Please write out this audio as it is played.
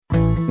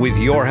With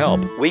your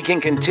help, we can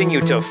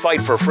continue to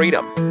fight for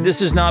freedom.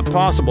 This is not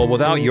possible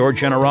without your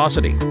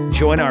generosity.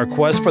 Join our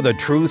quest for the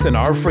truth and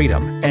our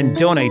freedom and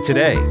donate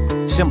today.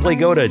 Simply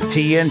go to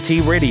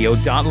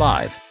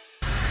tntradio.live.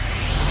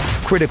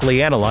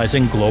 Critically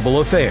analyzing global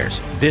affairs.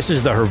 This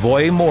is the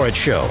Hrvoje Morić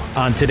Show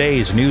on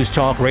today's News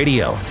Talk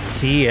Radio,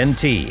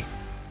 TNT.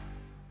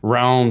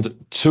 Round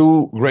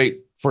two, great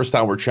first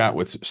hour chat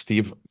with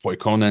Steve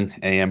Poikonen,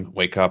 AM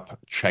Wake Up.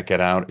 Check it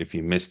out if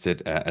you missed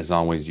it. As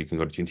always, you can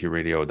go to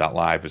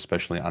tntradio.live,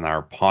 especially on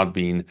our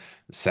Podbean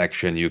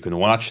section. You can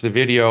watch the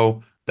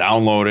video,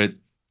 download it,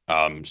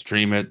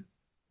 stream it,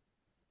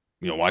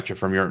 watch it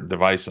from your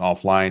device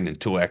offline in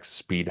 2x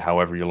speed,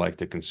 however you like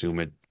to consume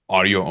it.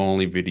 Audio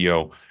only,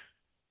 video.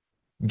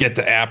 Get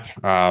the app,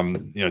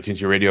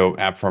 TNT Radio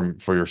app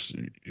for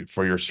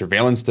your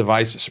surveillance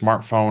device,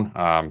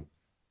 smartphone.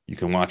 You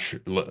can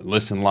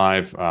listen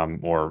live,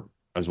 or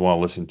as well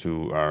listen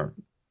to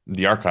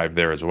the archive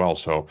there as well.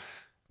 So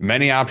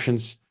many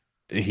options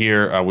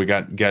here. We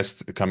got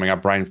guests coming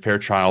up. Brian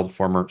Fairchild,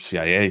 former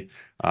CIA.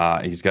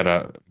 He's got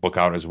a book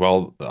out as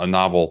well, a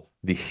novel,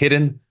 The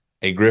Hidden,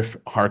 a Griff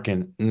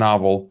Harkin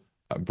novel.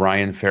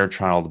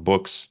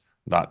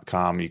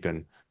 BrianFairchildBooks.com. You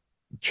can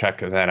check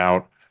that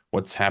out.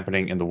 What's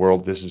happening in the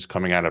world? This is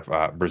coming out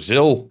of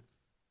Brazil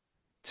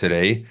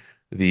today.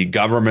 The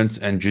government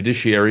and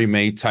judiciary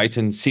may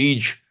tighten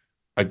siege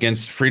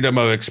against freedom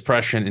of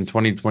expression in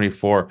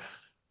 2024.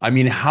 I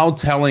mean, how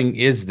telling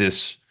is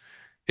this?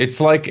 It's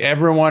like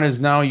everyone is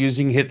now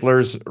using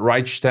Hitler's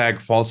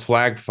Reichstag false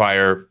flag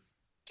fire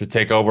to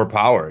take over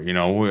power.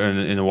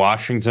 In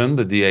Washington,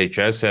 the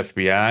DHS,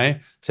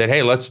 FBI said,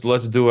 "Hey, let's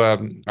do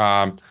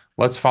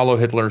let's follow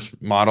Hitler's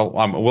model."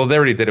 Well, they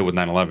already did it with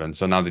 9/11,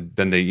 so now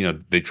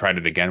they tried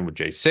it again with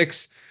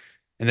J6,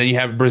 and then you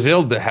have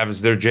Brazil that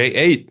has their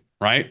J8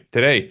 right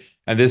today.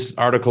 And this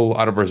article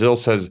out of Brazil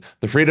says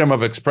the freedom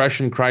of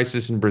expression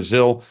crisis in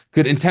Brazil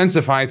could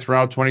intensify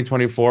throughout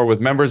 2024,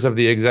 with members of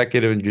the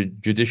executive and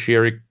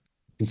judiciary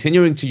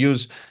continuing to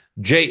use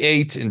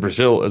J8 in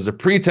Brazil as a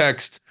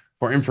pretext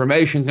for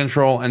information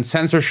control and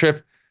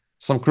censorship.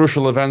 Some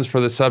crucial events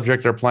for the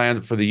subject are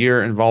planned for the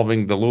year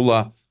involving the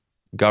Lula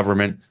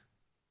government.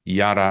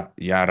 Yada,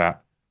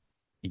 yada,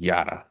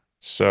 yada.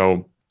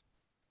 So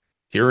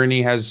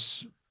tyranny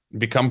has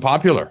become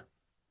popular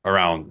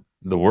around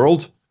the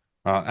world.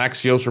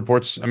 Axios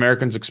reports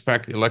Americans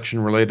expect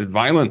election-related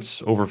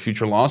violence over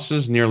future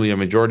losses. Nearly a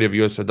majority of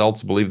U.S.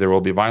 adults believe there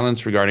will be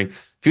violence regarding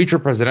future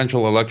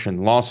presidential election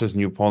losses.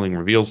 New polling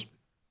reveals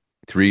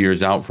 3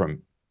 years out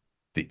from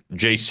the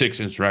J6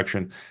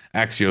 insurrection.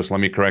 Axios, let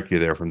me correct you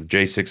there, from the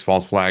J6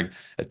 false flag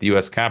at the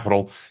U.S.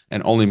 Capitol,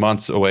 and only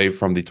months away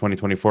from the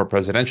 2024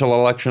 presidential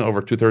election.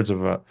 Over two-thirds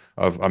of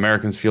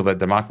Americans feel that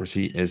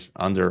democracy is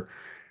under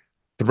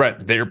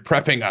threat. They're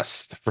prepping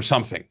us for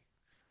something.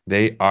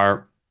 They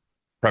are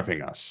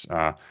prepping us.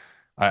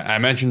 I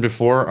mentioned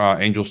before,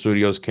 Angel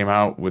Studios came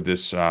out with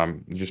this,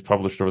 just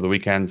published over the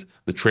weekend,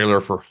 the trailer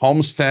for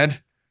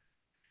Homestead,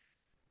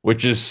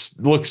 which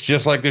looks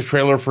just like the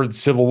trailer for the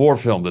Civil War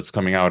film that's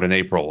coming out in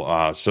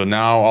April. So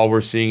now all we're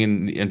seeing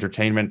in the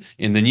entertainment,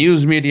 in the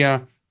news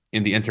media,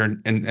 in the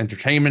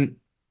entertainment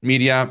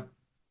media,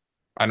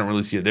 I don't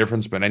really see a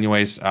difference. But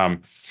anyways,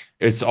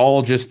 it's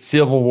all just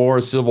Civil War,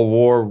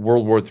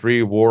 World War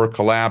III, war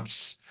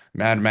collapse,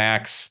 Mad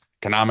Max,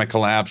 economic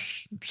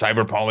collapse,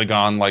 cyber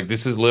polygon. Like,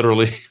 this is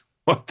literally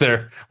what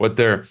they're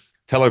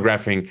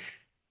telegraphing,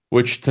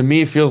 which to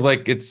me feels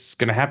like it's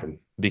going to happen,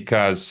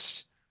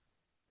 because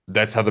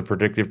that's how the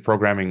predictive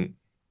programming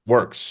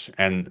works.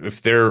 And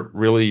if they're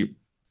really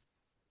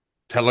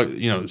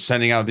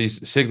sending out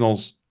these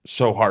signals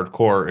so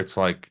hardcore, it's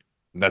like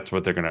that's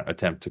what they're going to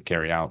attempt to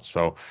carry out.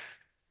 So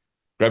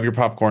grab your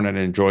popcorn and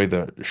enjoy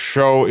the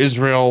show.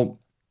 Israel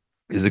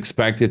is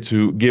expected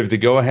to give the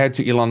go-ahead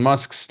to Elon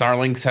Musk's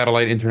Starlink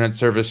satellite internet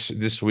service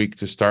this week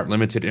to start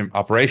limited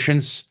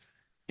operations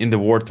in the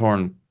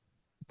war-torn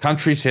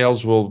country.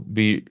 Sales will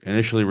be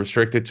initially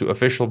restricted to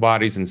official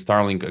bodies, and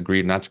Starlink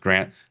agreed not to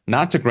grant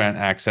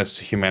access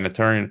to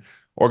humanitarian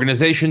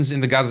organizations in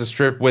the Gaza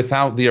Strip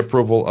without the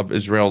approval of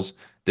Israel's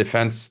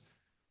defense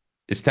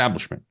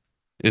establishment.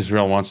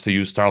 Israel wants to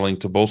use Starlink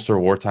to bolster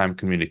wartime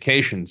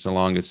communications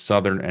along its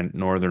southern and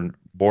northern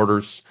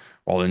borders,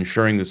 while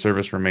ensuring the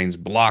service remains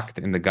blocked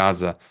in the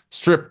Gaza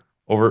Strip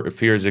over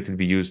fears it could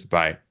be used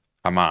by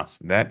Hamas.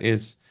 That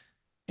is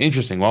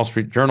interesting. Wall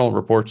Street Journal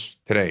reports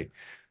today.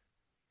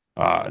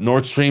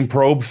 Nord Stream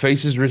probe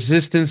faces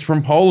resistance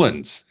from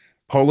Poland.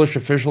 Polish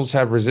officials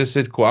have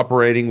resisted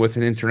cooperating with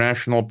an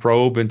international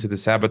probe into the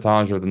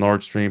sabotage of the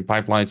Nord Stream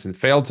pipelines and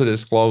failed to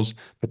disclose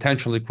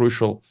potentially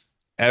crucial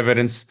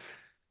evidence.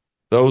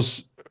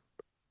 Those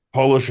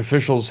Polish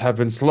officials have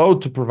been slow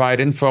to provide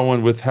info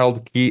and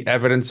withheld key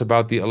evidence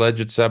about the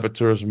alleged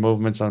saboteurs'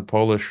 movements on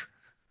Polish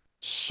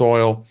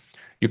soil.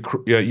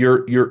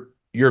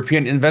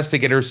 European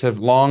investigators have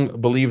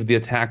long believed the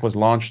attack was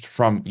launched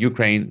from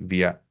Ukraine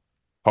via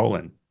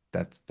Poland.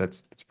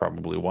 That's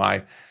probably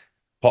why.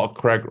 Paul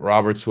Craig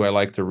Roberts, who I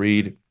like to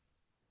read,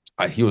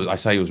 I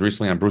saw he was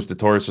recently on Bruce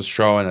DeTorres'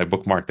 show, and I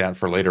bookmarked that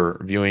for later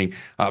viewing.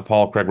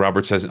 Paul Craig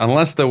Roberts says,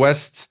 unless the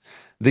West's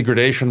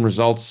degradation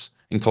results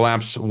in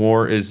collapse,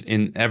 war is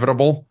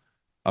inevitable.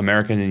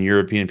 American and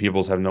European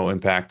peoples have no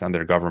impact on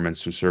their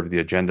governments who serve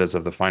the agendas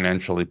of the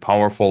financially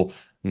powerful.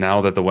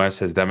 Now that the West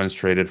has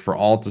demonstrated for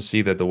all to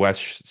see that the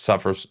West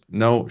suffers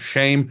no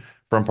shame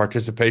from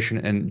participation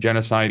in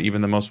genocide,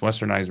 even the most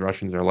westernized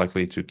Russians are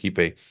likely to keep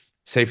a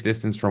safe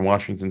distance from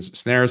Washington's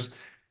snares.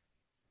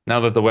 Now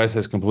that the West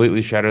has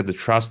completely shattered the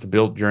trust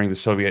built during the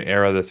Soviet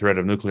era, the threat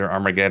of nuclear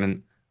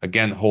Armageddon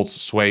again holds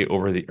sway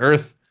over the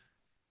Earth.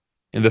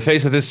 In the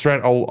face of this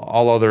threat,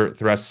 all other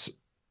threats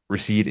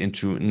recede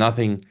into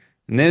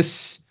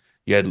nothingness.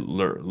 You had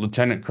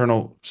Lieutenant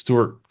Colonel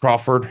Stuart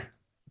Crawford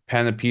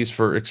pen a piece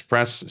for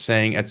Express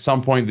saying, at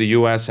some point, the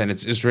U.S. and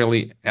its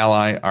Israeli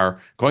ally are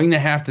going to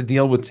have to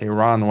deal with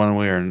Tehran one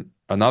way or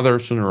another,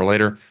 sooner or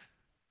later.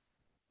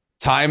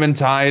 Time and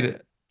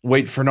tide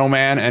wait for no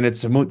man, and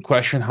it's a moot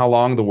question how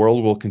long the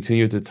world will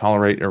continue to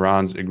tolerate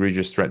Iran's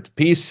egregious threat to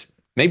peace.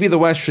 Maybe the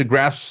West should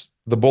grasp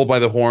the bull by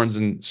the horns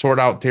and sort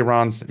out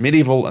Tehran's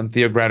medieval and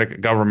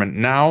theocratic government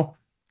now,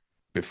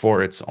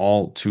 before it's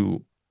all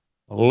too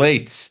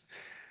late.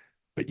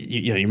 But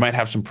you might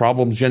have some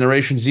problems.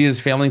 Generation Z is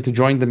failing to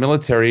join the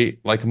military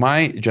like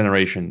my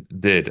generation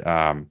did.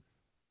 Ben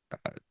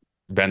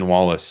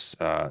Wallace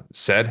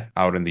said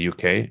out in the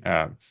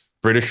UK.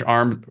 British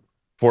armed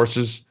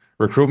forces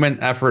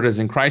recruitment effort is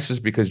in crisis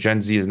because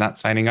Gen Z is not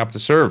signing up to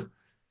serve.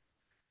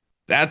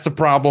 That's a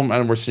problem,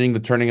 and we're seeing the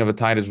turning of the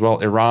tide as well.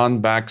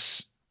 Iran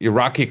backs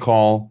Iraqi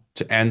call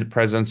to end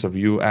presence of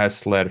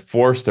U.S.-led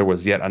force. There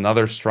was yet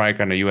another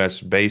strike on a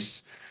U.S.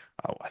 base.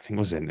 I think it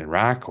was in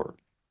Iraq or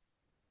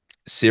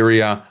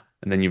Syria.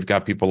 And then you've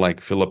got people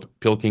like Philip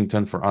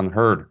Pilkington for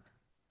Unheard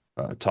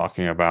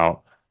talking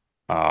about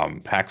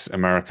Pax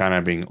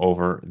Americana being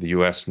over, the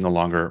U.S. no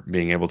longer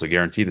being able to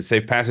guarantee the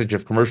safe passage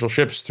of commercial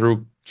ships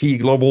through key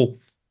global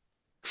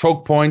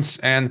choke points.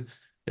 And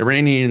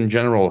Iranian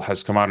general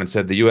has come out and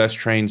said the U.S.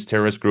 trains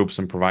terrorist groups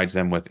and provides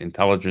them with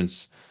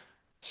intelligence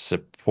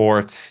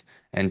support.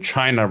 And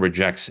China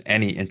rejects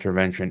any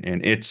intervention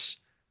in its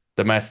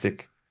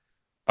domestic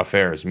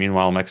affairs.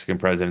 Meanwhile, Mexican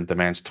president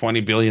demands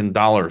 $20 billion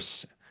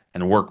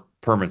and work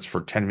permits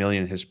for 10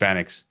 million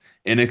Hispanics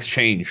in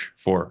exchange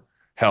for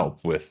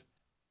help with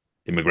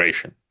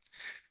immigration.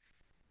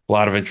 A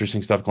lot of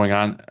interesting stuff going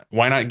on.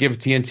 Why not give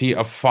TNT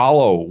a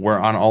follow? We're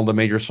on all the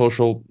major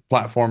social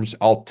platforms,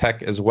 alt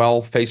tech as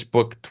well.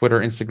 Facebook, Twitter,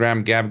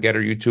 Instagram, Gab,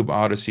 Getter, YouTube,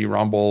 Odyssey,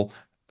 Rumble.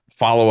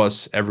 Follow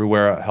us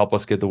everywhere. Help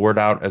us get the word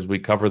out as we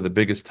cover the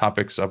biggest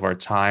topics of our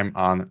time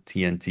on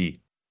TNT.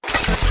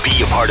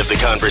 Be a part of the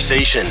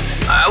conversation.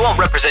 I want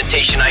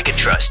representation I can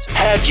trust.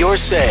 Have your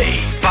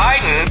say.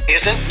 Biden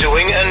isn't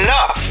doing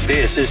enough.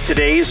 This is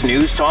today's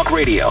News Talk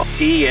Radio,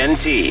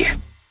 TNT.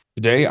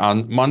 Today,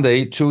 on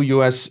Monday, 2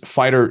 U.S.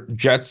 fighter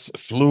jets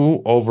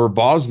flew over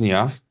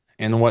Bosnia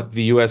in what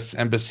the U.S.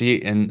 Embassy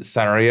in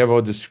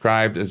Sarajevo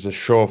described as a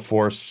show of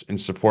force in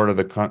support of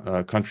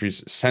the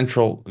country's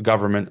central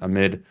government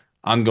amid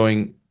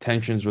ongoing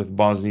tensions with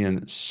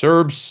Bosnian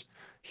Serbs.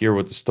 Here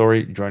with the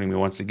story, joining me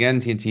once again,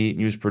 TNT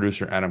news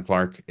producer Adam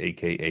Clark,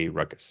 a.k.a.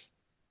 Ruckus.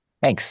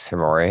 Thanks,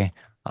 Hrvoje.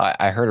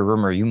 I heard a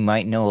rumor you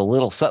might know a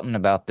little something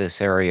about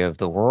this area of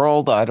the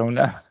world. I don't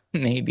know,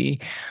 maybe.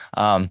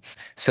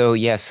 So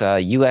yes,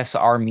 U.S.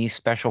 Army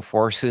Special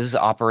Forces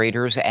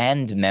operators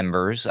and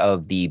members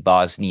of the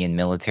Bosnian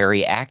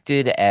military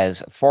acted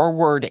as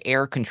forward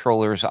air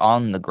controllers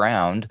on the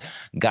ground,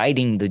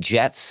 guiding the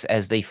jets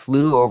as they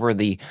flew over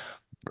the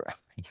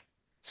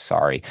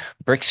Brčko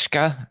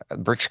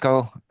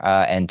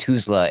and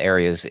Tuzla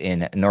areas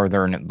in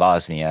northern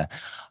Bosnia.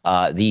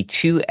 The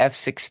two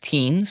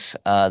F-16s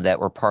that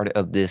were part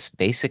of this,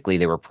 basically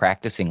they were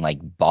practicing like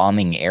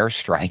bombing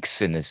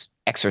airstrikes in this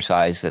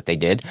exercise that they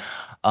did.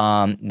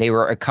 They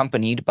were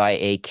accompanied by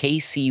a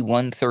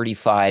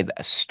KC-135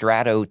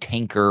 Strato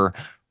tanker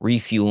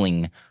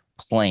refueling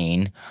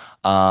plane.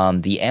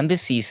 The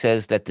embassy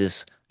says that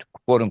this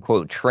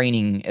quote-unquote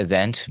training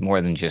event,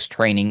 more than just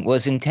training,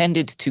 was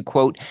intended to,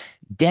 quote,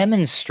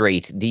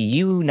 demonstrate the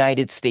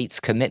United States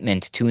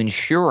commitment to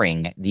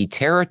ensuring the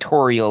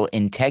territorial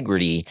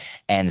integrity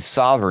and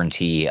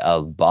sovereignty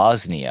of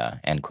Bosnia,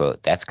 end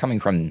quote. That's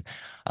coming from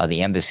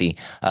the embassy.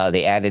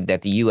 They added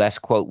that the U.S.,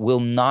 quote,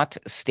 will not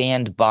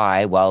stand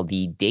by while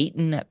the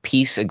Dayton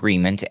Peace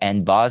Agreement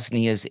and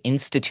Bosnia's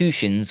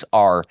institutions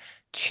are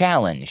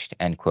challenged,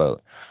 end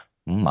quote.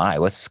 My,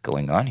 what's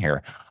going on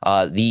here?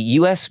 The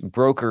U.S.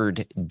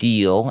 brokered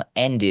deal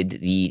ended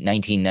the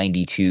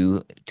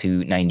 1992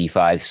 to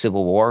 95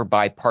 civil war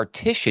by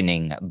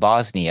partitioning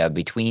Bosnia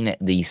between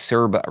the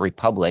Serb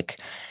Republic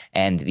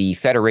and the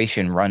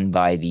federation run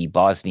by the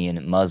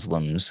Bosnian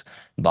Muslims,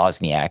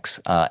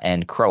 Bosniaks,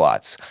 and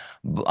Croats.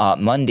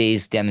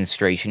 Monday's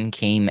demonstration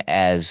came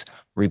as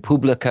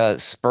Republika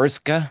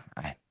Srpska,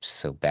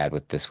 so bad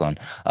with this one.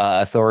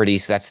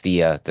 Authorities, that's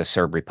the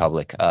Serb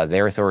Republic.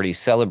 Their authorities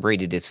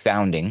celebrated its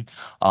founding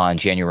on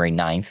January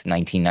 9th,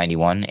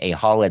 1991, a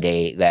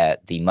holiday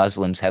that the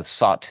Muslims have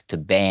sought to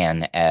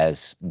ban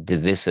as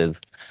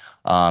divisive.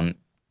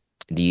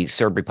 The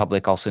Serb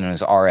Republic, also known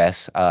as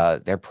RS,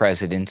 their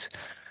president,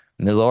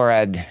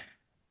 Milorad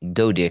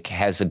Dodik,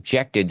 has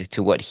objected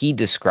to what he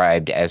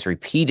described as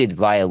repeated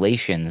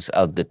violations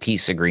of the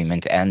peace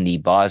agreement and the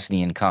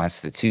Bosnian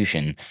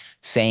constitution,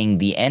 saying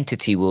the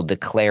entity will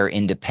declare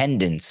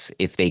independence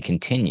if they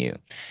continue.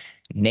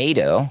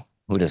 NATO,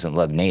 who doesn't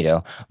love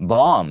NATO,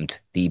 bombed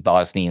the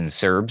Bosnian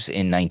Serbs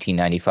in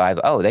 1995.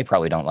 Oh, they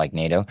probably don't like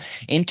NATO,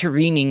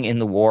 intervening in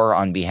the war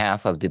on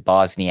behalf of the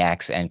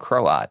Bosniaks and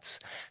Croats.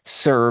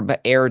 Serb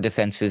air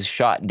defenses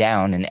shot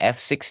down an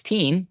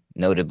F-16,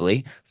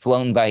 notably,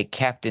 flown by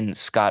Captain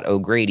Scott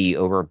O'Grady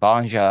over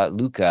Banja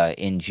Luka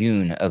in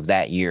June of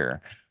that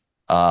year.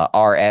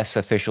 RS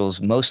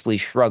officials mostly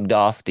shrugged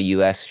off the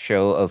U.S.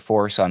 show of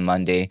force on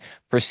Monday,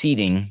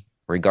 proceeding,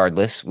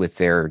 regardless, with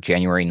their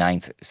January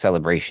 9th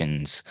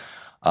celebrations.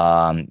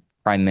 Prime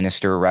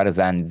Minister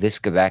Radovan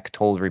Viskovac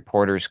told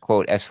reporters,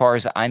 quote, "As far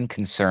as I'm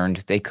concerned,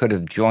 they could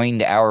have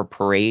joined our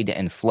parade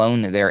and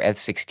flown their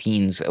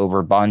F-16s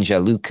over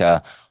Banja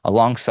Luka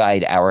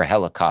alongside our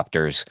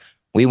helicopters.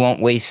 We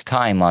won't waste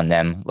time on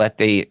them. Let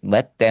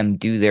them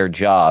do their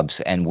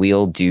jobs and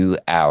we'll do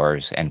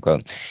ours," end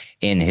quote.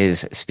 In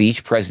his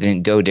speech,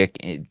 President Dodik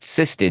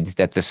insisted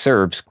that the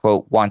Serbs,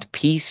 quote, "want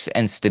peace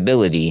and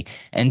stability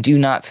and do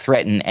not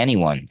threaten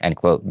anyone," end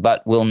quote,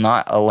 but will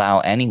not allow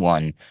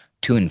anyone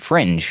to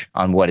infringe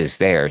on what is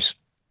theirs.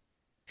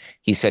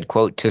 He said,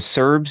 quote, "To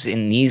Serbs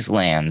in these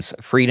lands,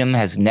 freedom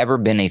has never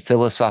been a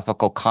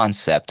philosophical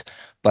concept,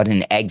 but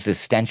an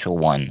existential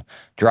one,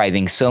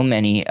 driving so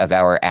many of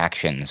our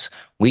actions.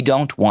 We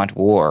don't want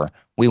war.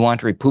 We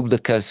want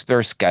Republika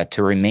Srpska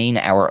to remain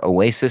our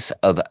oasis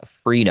of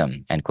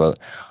freedom," end quote.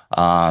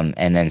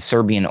 And then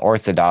Serbian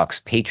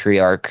Orthodox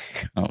Patriarch,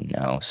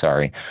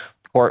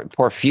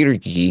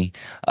 Porphyry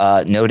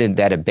noted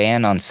that a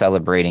ban on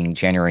celebrating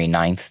January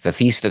 9th, the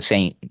feast of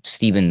St.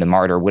 Stephen the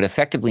Martyr, would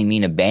effectively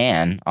mean a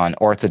ban on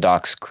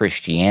Orthodox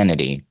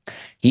Christianity.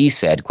 He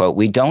said, quote,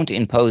 "We don't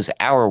impose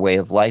our way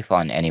of life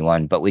on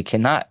anyone, but we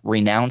cannot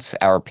renounce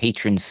our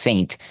patron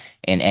saint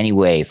in any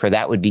way, for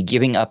that would be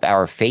giving up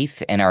our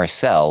faith and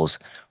ourselves,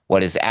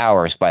 what is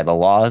ours by the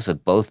laws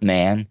of both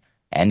man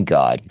and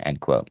God," end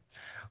quote.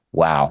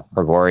 Wow,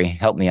 Hrvoje,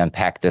 help me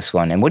unpack this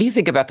one. And what do you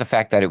think about the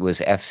fact that it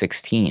was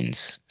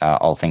F-16s,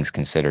 all things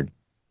considered?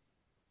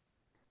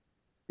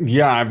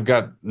 Yeah, I've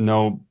got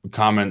no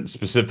comment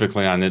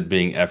specifically on it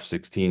being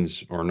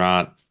F-16s or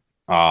not.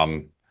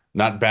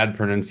 Not bad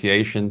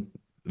pronunciation,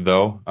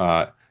 though.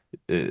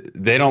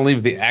 They don't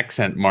leave the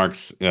accent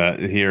marks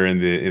here in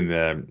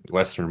the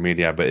Western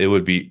media, but it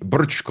would be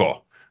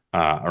Brčko,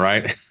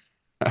 right?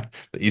 The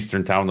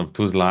eastern town of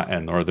Tuzla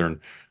and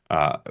northern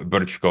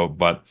Brčko.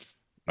 But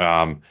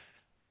part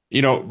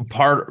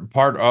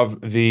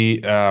of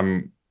the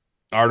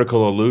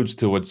article alludes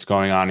to what's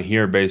going on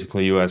here.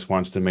 Basically, U.S.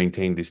 wants to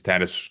maintain the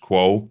status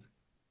quo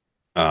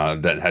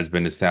that has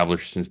been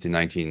established since the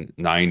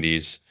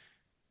 1990s.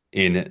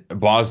 In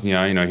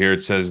Bosnia, here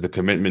it says the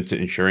commitment to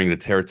ensuring the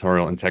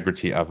territorial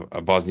integrity of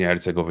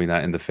Bosnia-Herzegovina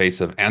in the face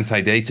of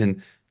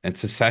anti-Dayton and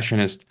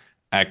secessionist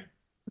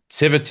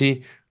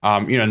activity.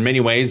 In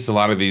many ways, a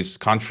lot of these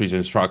countries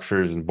and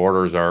structures and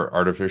borders are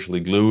artificially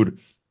glued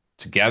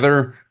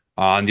together.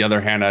 On the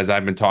other hand, as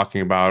I've been talking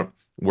about,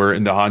 we're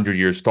in the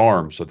 100-year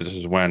storm. So this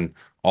is when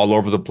all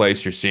over the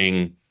place you're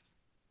seeing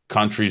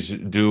countries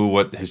do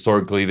what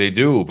historically they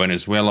do.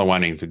 Venezuela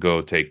wanting to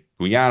go take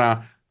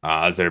Guyana,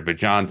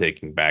 Azerbaijan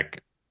taking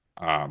back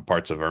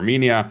parts of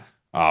Armenia,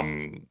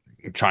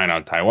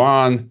 China,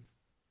 Taiwan,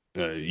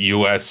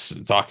 U.S.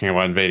 talking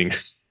about invading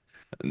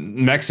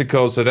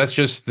Mexico. So that's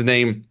just the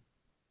name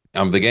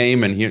of the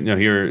game. And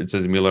here it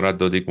says Milorad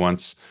Dodik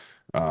wants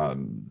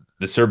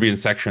the Serbian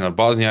section of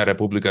Bosnia,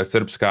 Republika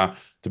Srpska,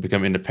 to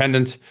become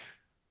independent.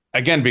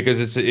 Again, because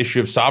it's an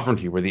issue of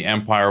sovereignty where the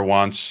empire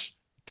wants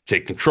to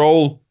take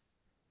control.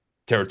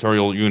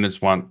 Territorial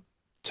units want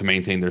to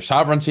maintain their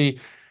sovereignty.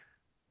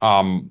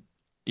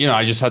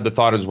 I just had the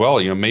thought as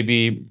well,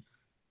 maybe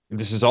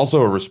this is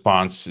also a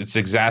response. It's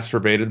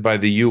exacerbated by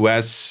the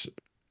U.S.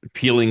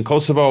 peeling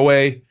Kosovo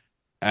away.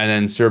 And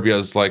then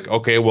Serbia's like,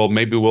 okay, well,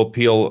 maybe we'll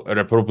peel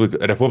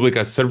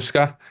Republika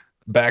Srpska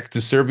back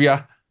to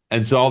Serbia.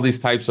 And so all these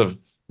types of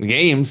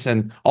games.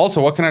 And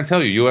also, what can I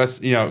tell you? U.S.,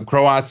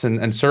 Croats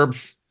and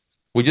Serbs,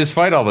 we just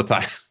fight all the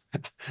time.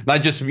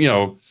 Not just,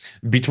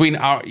 between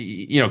our,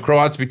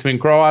 Croats between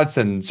Croats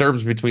and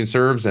Serbs between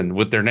Serbs and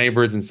with their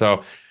neighbors. And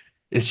so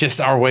it's just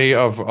our way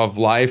of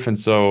life. And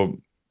so,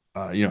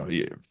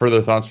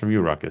 further thoughts from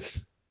you,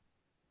 Ruckus?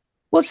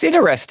 Well, it's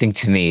interesting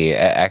to me,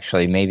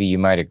 actually. Maybe you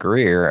might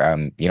agree,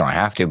 or you don't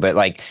have to. But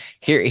like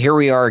here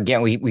we are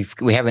again.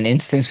 We have an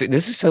instance.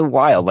 This is so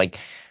wild. Like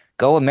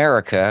go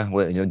America,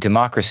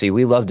 democracy.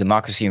 We love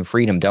democracy and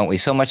freedom, don't we?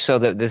 So much so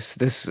that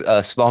this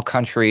small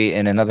country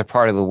in another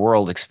part of the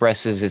world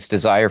expresses its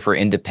desire for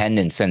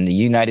independence, and the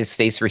United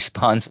States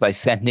responds by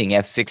sending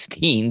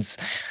F-16s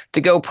to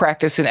go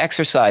practice and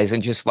exercise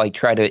and just like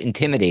try to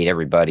intimidate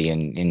everybody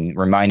and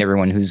remind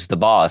everyone who's the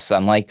boss.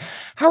 I'm like,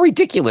 how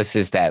ridiculous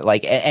is that?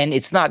 Like, and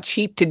it's not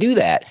cheap to do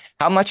that.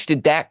 How much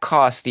did that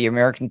cost the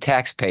American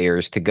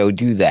taxpayers to go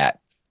do that,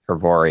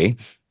 Hrvoje?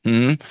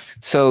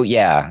 So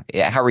yeah,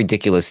 how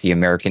ridiculous the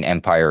American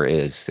empire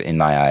is in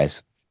my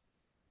eyes.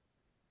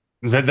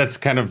 That's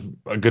kind of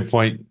a good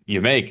point you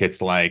make.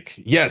 It's like,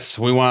 yes,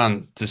 we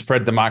want to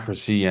spread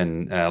democracy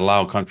and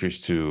allow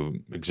countries to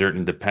exert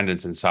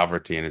independence and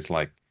sovereignty. And it's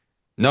like,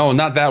 no,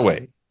 not that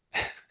way.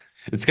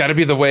 It's got to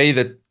be the way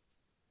that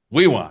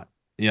we want.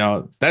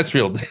 That's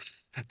real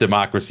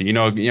democracy.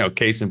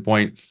 Case in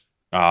point,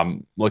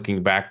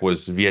 looking back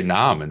was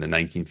Vietnam in the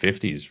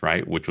 1950s,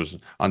 right, which was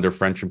under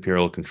French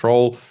imperial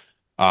control.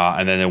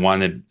 And then they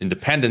wanted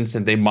independence,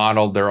 and they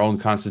modeled their own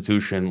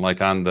constitution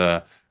like on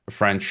the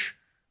French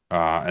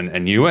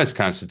and U.S.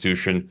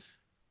 Constitution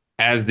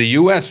as the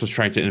U.S. was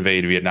trying to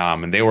invade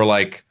Vietnam. And they were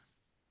like,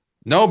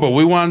 no, but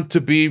we want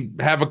to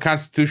have a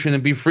constitution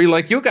and be free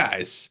like you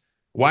guys.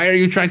 Why are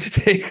you trying to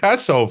take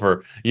us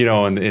over,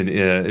 in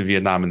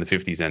Vietnam in the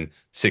 50s and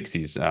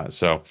 60s?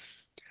 So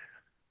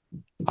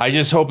I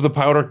just hope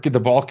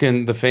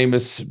the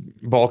famous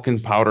Balkan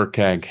powder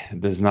keg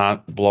does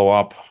not blow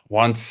up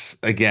once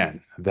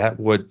again. That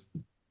would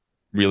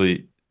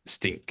really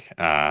stink.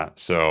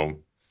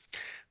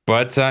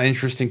 But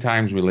interesting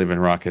times we live in,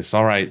 Ruckus.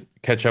 All right,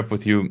 catch up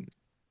with you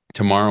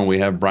tomorrow. We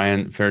have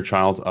Brian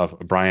Fairchild of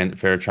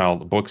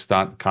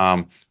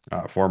BrianFairchildBooks.com,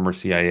 former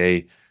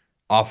CIA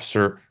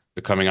officer,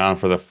 coming on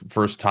for the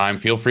first time.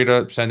 Feel free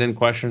to send in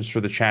questions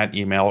through the chat,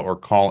 email, or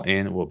call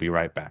in. We'll be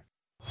right back.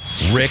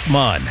 Rick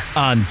Munn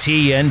on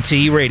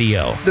TNT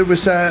Radio. There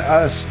was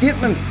a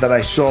statement that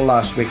I saw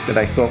last week that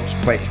I thought was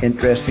quite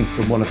interesting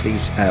from one of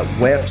these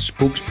WEF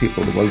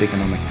spokespeople, the World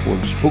Economic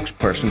Forum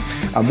spokesperson.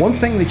 And one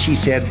thing that she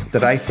said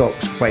that I thought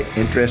was quite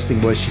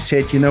interesting was she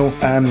said,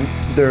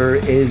 there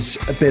is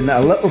been a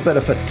little bit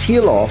of a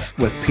tail off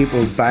with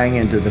people buying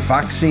into the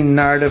vaccine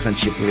narrative, and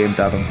she blamed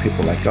that on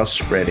people like us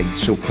spreading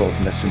so-called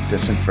mis and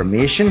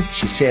disinformation.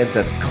 She said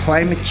that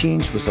climate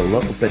change was a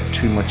little bit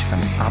too much of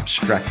an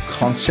abstract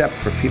concept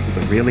for people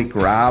to really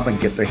grab and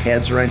get their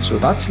heads around, so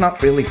that's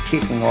not really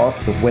taking off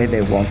the way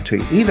they want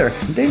to either.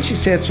 And then she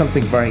said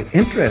something very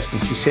interesting.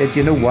 She said,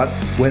 you know what,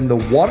 when the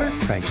water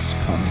crisis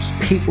comes,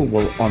 people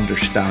will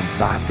understand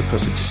that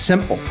because it's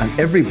simple and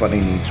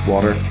everybody needs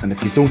water, and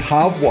if you don't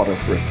have water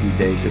for a few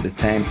days at a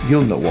time,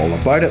 you'll know all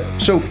about it.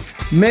 So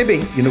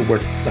maybe,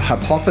 we're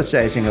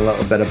hypothesizing a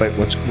little bit about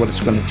what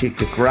it's going to take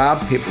to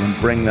grab people and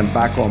bring them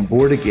back on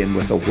board again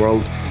with a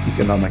World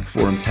Economic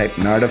Forum type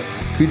narrative.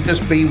 Could this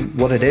be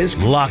what it is?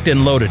 Locked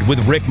and Loaded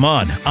with Rick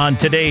Munn on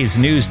today's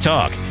News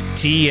Talk,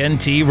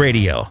 TNT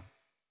Radio.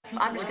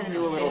 I'm just going to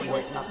do a little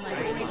voice up.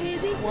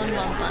 1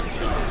 month on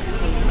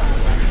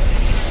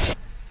TV.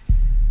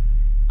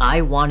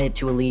 I wanted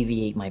to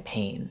alleviate my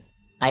pain.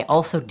 I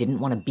also didn't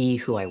want to be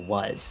who I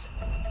was.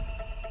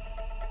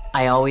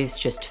 I always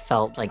just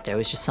felt like there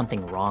was just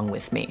something wrong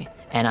with me,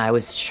 and I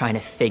was trying to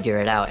figure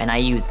it out, and I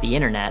used the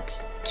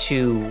internet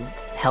to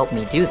help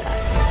me do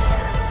that.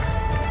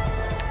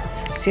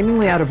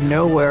 Seemingly out of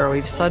nowhere,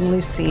 we've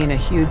suddenly seen a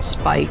huge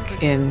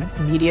spike in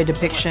media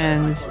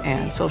depictions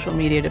and social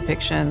media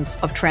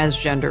depictions of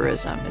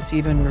transgenderism. It's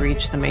even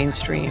reached the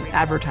mainstream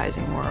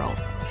advertising world.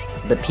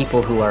 The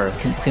people who are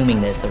consuming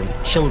this are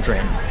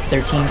children,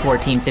 13,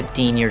 14,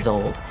 15 years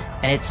old,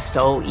 and it's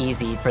so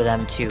easy for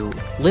them to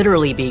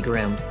literally be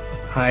groomed.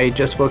 I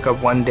just woke up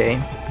one day,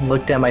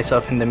 looked at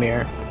myself in the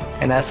mirror,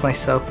 and asked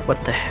myself,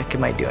 what the heck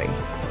am I doing?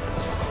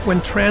 When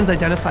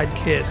trans-identified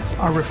kids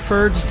are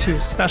referred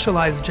to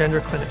specialized gender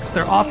clinics,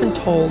 they're often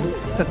told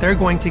that they're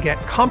going to get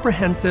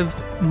comprehensive,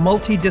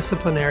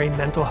 multidisciplinary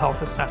mental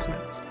health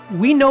assessments.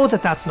 We know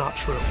that that's not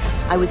true.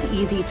 I was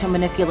easy to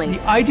manipulate.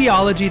 The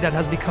ideology that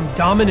has become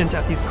dominant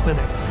at these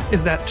clinics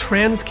is that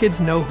trans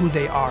kids know who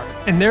they are,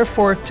 and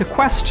therefore to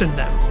question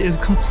them is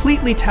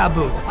completely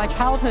taboo. My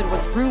childhood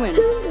was ruined.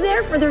 Who's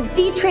there for their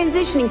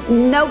detransitioning?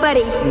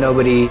 Nobody.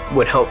 Nobody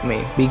would help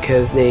me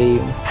because they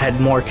had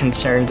more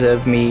concerns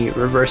of me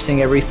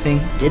reversing everything.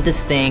 Did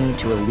this thing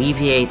to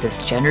alleviate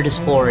this gender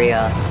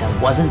dysphoria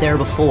that wasn't there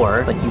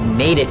before, but you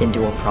made it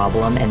into a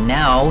problem, and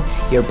now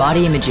your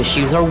body image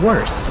issues are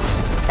worse.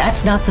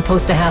 That's not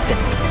supposed to happen.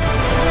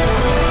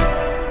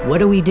 What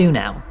do we do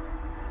now?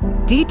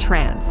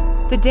 D-Trans,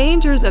 the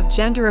dangers of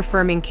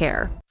gender-affirming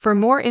care. For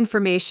more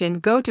information,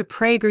 go to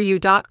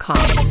prageru.com.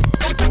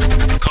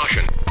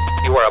 Caution.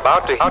 You are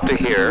about to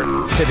hear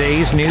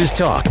today's News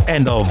Talk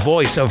and the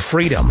voice of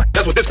freedom.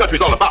 That's what this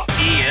country's all about.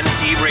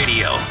 TNT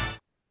Radio.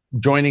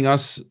 Joining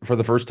us for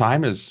the first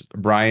time is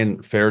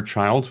Brian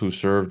Fairchild, who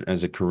served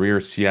as a career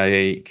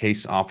CIA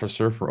case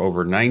officer for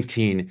over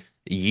 19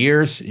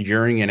 years.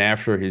 During and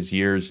after his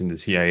years in the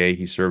CIA,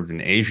 he served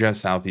in Asia,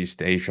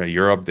 Southeast Asia,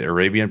 Europe, the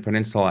Arabian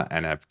Peninsula,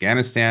 and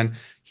Afghanistan.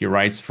 He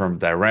writes from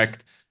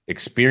direct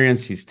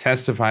experience. He's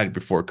testified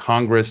before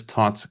Congress,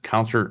 taught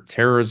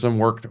counterterrorism,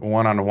 worked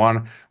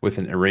one-on-one with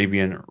an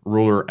Arabian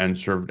ruler, and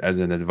served as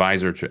an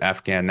advisor to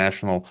Afghan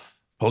national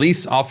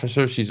police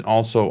officers. He's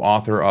also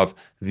author of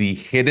The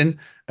Hidden,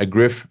 a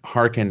Griff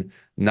Harkin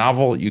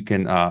novel. You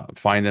can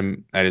find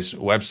him at his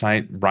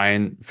website,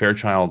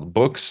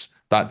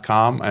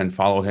 brianfairchildbooks.com, and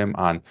follow him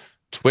on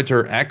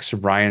Twitter X,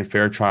 Brian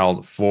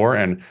Fairchild 4.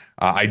 And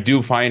I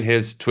do find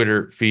his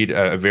Twitter feed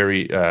a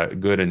very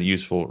good and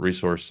useful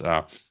resource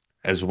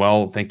as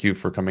well. Thank you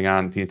for coming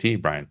on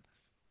TNT, Brian.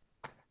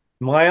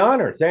 My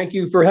honor. Thank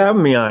you for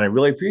having me on. I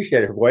really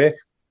appreciate it, Hrvoje.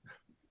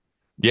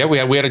 Yeah,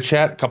 we had a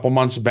chat a couple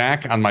months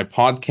back on my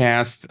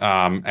podcast,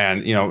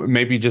 and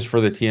maybe just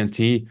for the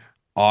TNT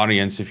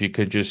audience, if you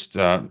could just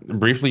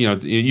briefly,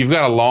 you've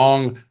got a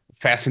long,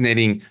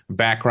 fascinating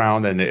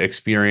background and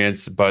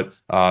experience, but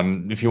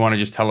if you want to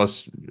just tell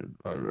us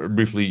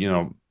briefly,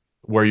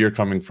 where you're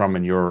coming from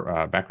in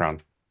your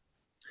background.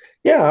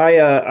 Yeah,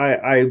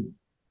 I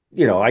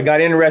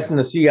got interested in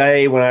the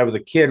CIA when I was a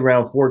kid,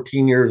 around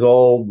 14 years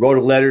old. Wrote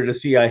a letter to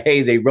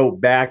CIA. They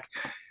wrote back,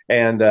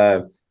 and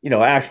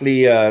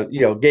actually,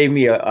 gave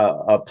me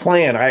a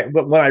plan.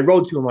 When I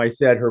wrote to him, I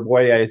said,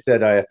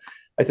 Hrvoje,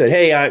 I said,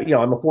 hey,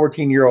 I'm a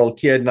 14-year-old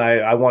kid and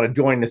I want to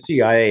join the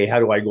CIA. How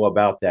do I go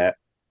about that?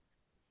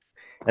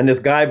 And this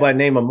guy by the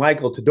name of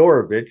Michael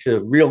Todorovich,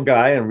 a real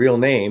guy and real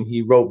name,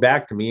 he wrote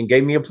back to me and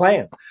gave me a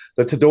plan,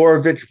 the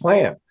Todorovich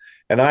plan.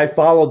 And I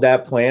followed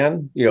that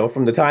plan,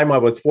 from the time I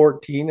was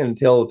 14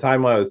 until the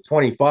time I was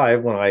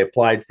 25 when I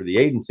applied for the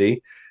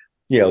agency.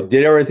 Did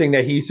everything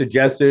that he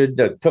suggested,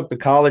 took the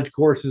college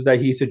courses that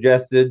he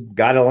suggested,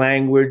 got a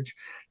language,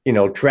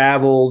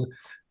 traveled,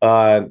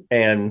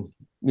 and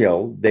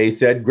they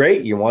said,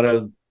 great, you want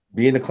to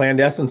be in the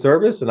clandestine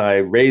service? And I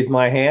raised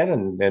my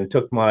hand and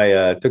took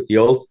the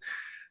oath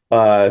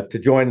to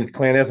join the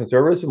clandestine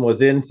service, and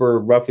was in for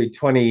roughly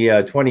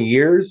 20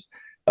 years,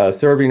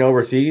 serving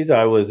overseas.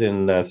 I was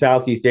in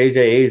Southeast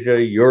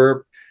Asia,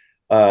 Europe,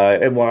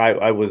 and when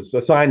I was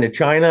assigned to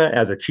China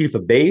as a chief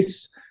of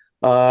base.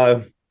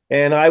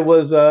 And I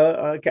was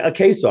a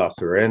case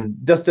officer. And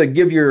just to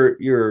give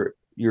your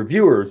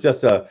viewers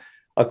just a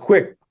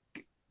quick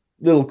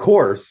little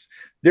course,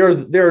 there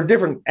are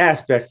different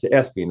aspects to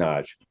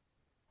espionage.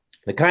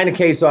 The kind of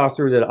case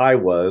officer that I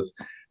was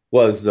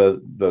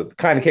the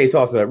kind of case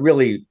officer that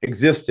really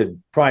existed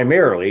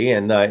primarily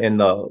in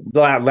the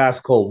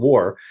last Cold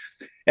War.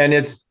 And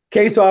it's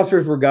case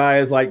officers were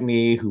guys like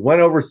me who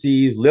went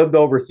overseas, lived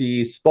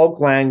overseas,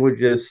 spoke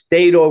languages,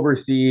 stayed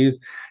overseas,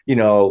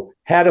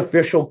 had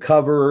official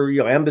cover,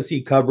 embassy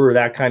cover,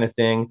 that kind of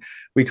thing.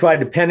 We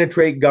tried to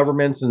penetrate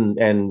governments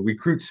and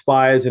recruit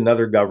spies in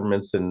other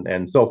governments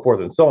and so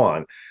forth and so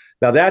on.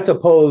 Now that's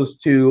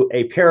opposed to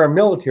a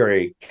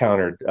paramilitary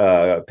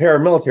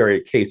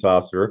case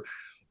officer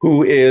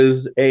who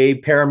is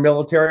a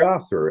paramilitary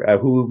officer,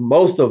 who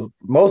most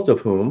of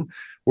whom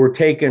were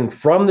taken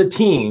from the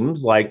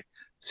teams like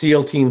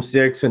SEAL Team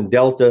 6 and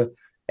Delta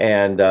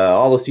and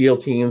all the SEAL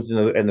teams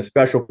and the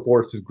Special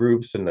Forces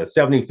groups and the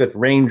 75th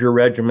Ranger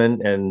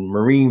Regiment and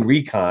Marine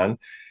Recon,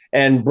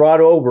 and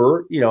brought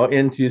over,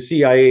 into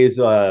CIA's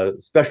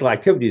Special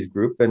Activities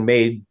Group and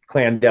made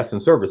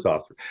clandestine service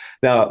officers.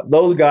 Now,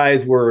 those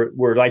guys were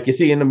like you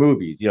see in the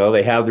movies.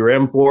 They have their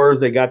M4s,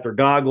 they got their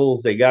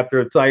goggles, they got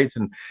their sights,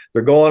 and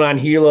they're going on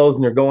helos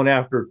and they're going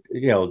after,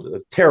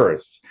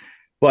 terrorists.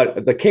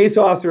 But the case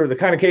officer, the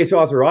kind of case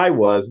officer I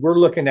was, we're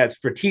looking at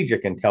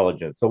strategic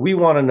intelligence. So we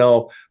want to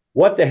know,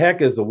 what the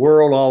heck is the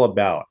world all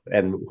about?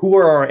 And who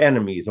are our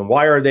enemies? And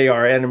why are they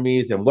our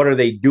enemies? And what are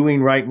they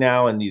doing right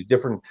now in these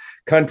different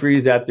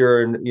countries that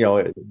they're,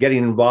 getting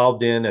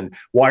involved in? And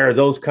why are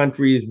those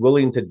countries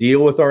willing to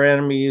deal with our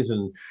enemies?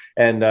 And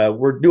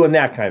we're doing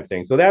that kind of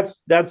thing. So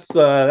that's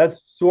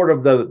sort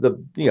of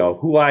the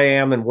who I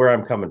am and where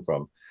I'm coming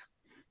from.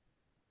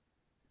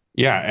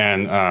 Yeah,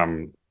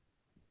 and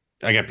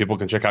again, people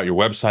can check out your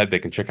website. They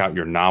can check out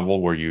your novel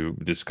where you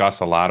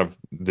discuss a lot of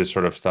this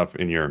sort of stuff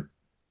in your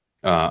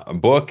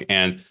book.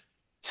 And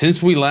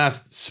since we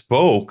last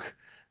spoke,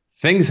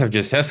 things have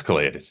just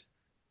escalated.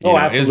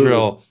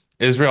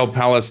 Israel,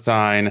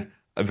 Palestine,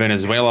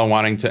 Venezuela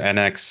wanting to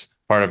annex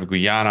part of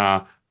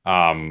Guyana,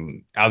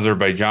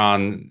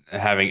 Azerbaijan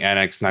having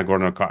annexed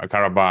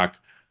Nagorno-Karabakh.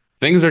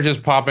 Things are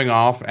just popping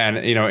off. And,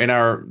 in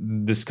our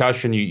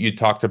discussion, you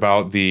talked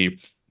about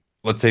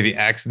let's say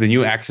the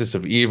new axis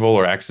of evil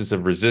or axis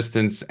of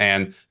resistance,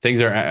 and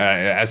things are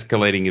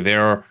escalating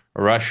there.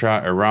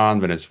 Russia, Iran,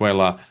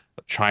 Venezuela,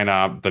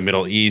 China, the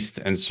Middle East.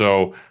 And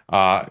so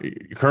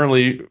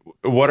currently,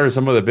 what are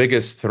some of the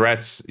biggest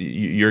threats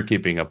you're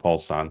keeping a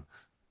pulse on?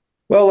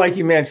 Well, like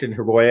you mentioned,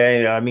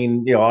 Hrvoje, I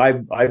mean,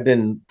 I've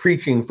been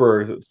preaching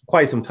for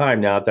quite some time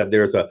now that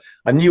there's a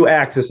new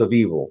axis of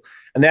evil.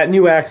 And that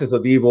new axis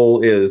of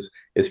evil is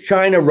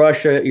China,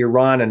 Russia,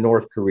 Iran, and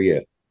North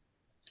Korea.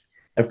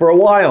 And for a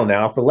while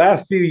now, for the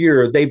last few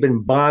years, they've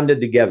been bonded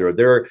together.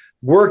 They're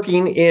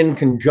working in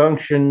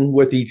conjunction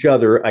with each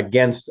other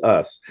against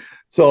us.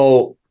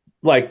 So,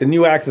 like the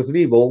new axis of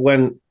evil,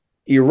 when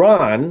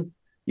Iran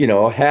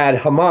had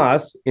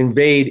Hamas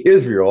invade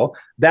Israel.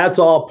 That's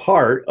all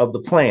part of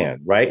the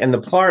plan, right? And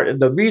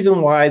the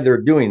reason why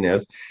they're doing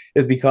this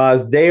is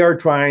because they are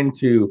trying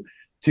to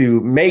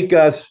make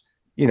us,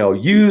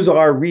 use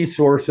our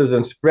resources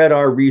and spread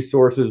our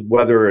resources,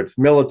 whether it's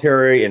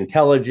military,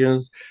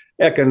 intelligence,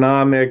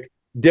 economic,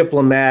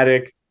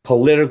 diplomatic,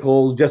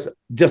 political,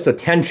 just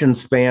attention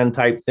span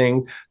type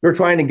thing. They're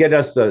trying to get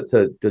us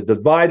to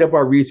divide up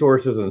our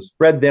resources and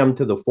spread them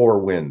to the four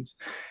winds.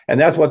 And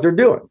that's what they're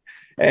doing.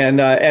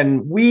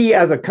 And we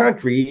as a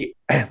country,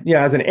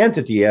 as an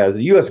entity, as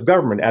the U.S.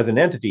 government, as an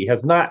entity,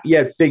 has not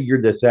yet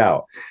figured this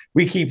out.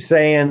 We keep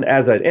saying,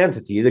 as an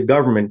entity, the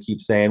government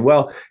keeps saying,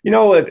 well,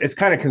 it's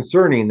kind of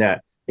concerning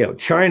that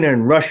China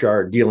and Russia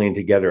are dealing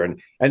together,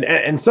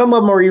 and some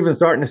of them are even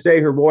starting to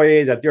say,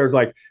 Hrvoje, that there's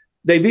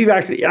they've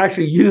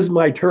actually used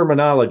my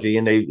terminology,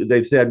 and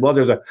they've said, well,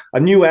 there's a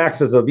new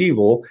axis of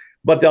evil,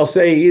 but they'll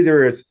say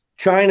either it's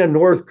China,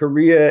 North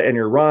Korea, and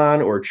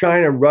Iran, or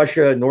China,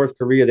 Russia, North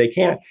Korea. They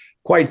can't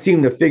quite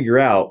seem to figure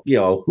out,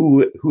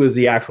 who is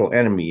the actual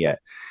enemy yet.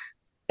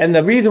 And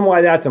the reason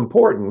why that's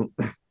important,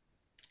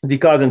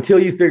 because until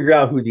you figure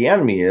out who the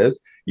enemy is,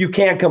 you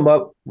can't come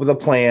up with a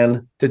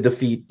plan to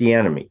defeat the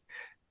enemy.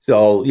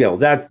 So,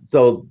 that's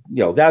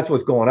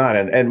what's going on.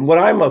 And what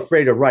I'm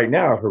afraid of right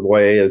now,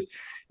 Hrvoje,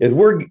 is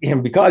we're,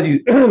 because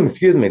you,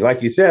 excuse me,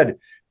 like you said,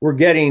 we're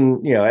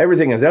getting,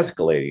 everything is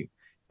escalating.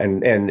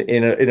 And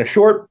in a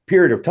short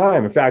period of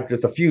time, in fact,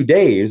 just a few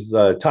days,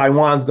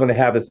 Taiwan's going to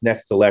have its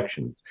next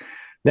elections.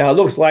 Now, it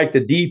looks like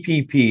the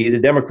DPP, the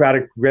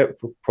Democratic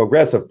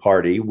Progressive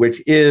Party,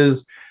 which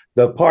is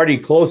the party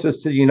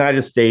closest to the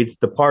United States,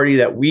 the party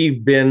that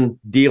we've been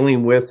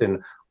dealing with and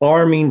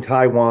arming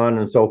Taiwan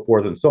and so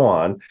forth and so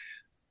on,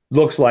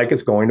 looks like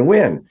it's going to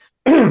win.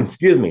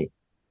 Excuse me.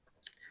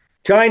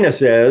 China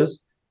says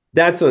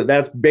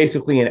that's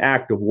basically an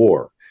act of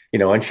war.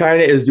 And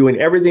China is doing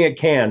everything it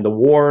can to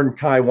warn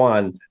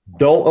Taiwan,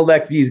 don't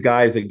elect these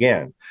guys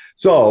again.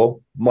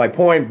 So my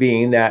point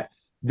being that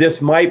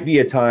this might be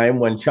a time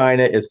when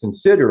China is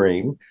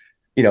considering,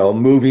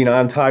 moving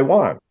on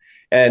Taiwan.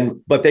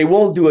 But they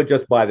won't do it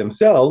just by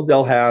themselves.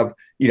 They'll have,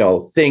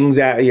 things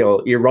that,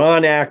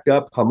 Iran act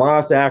up,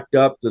 Hamas act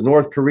up, the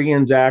North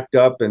Koreans act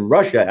up, and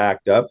Russia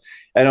act up.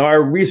 And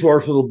our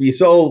resources will be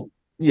so,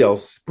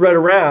 spread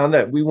around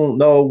that we won't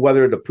know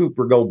whether to poop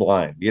or go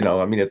blind.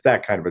 It's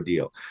that kind of a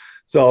deal.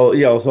 So,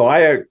 so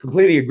I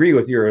completely agree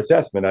with your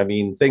assessment.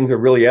 Things are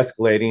really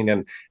escalating,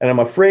 and I'm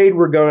afraid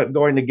we're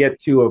going to get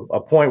to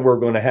a point where we're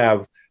going to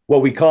have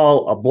what we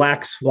call a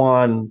black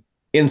swan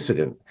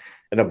incident.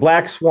 And a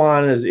black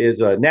swan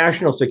is a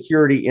national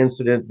security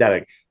incident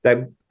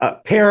that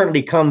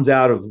apparently comes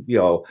out of,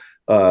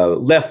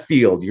 left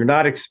field. You're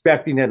not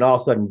expecting it, and all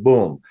of a sudden,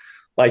 boom.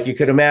 Like you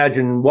could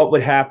imagine what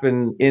would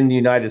happen in the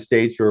United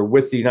States or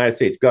with the United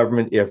States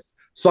government if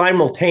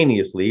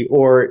simultaneously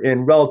or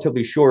in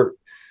relatively short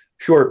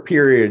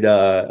period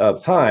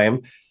of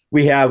time,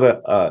 we have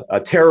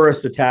a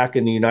terrorist attack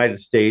in the United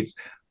States.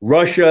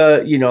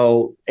 Russia,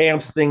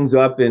 amps things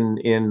up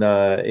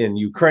in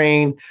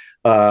Ukraine.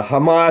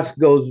 Hamas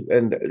goes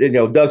and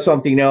does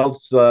something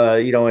else,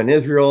 in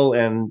Israel,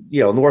 and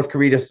North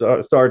Korea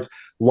starts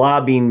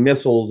lobbing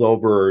missiles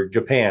over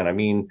Japan.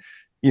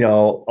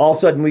 All of a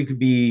sudden we could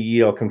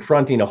be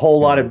confronting a whole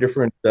lot of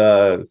different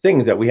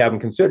things that we haven't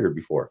considered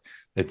before.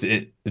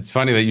 It's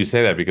funny that you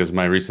say that, because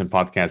my recent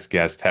podcast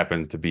guest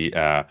happened to be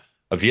a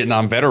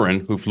Vietnam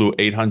veteran who flew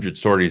 800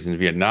 sorties in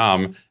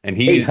Vietnam, and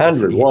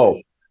 800.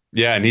 Whoa.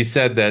 Yeah, and he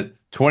said that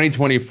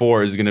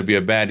 2024 is going to be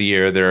a bad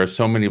year. There are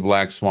so many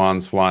black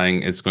swans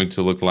flying. It's going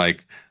to look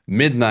like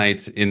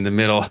midnight in the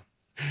middle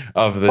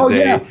of the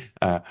day.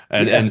 Yeah.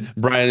 And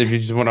Brian, if you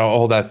just want to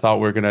hold that thought,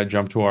 we're going to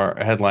jump to our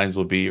headlines.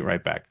 We'll be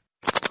right back.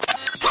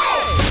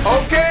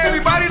 Okay,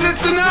 everybody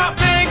listen up.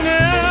 Big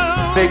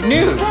news. Big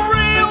news.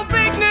 Real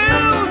big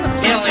news.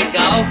 Here we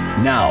go.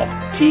 Now,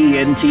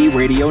 TNT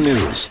Radio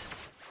News.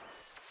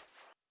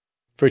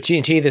 For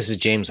TNT, this is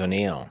James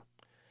O'Neill.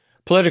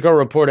 Politico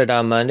reported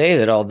on Monday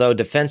that although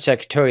Defense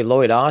Secretary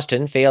Lloyd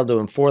Austin failed to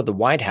inform the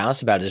White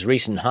House about his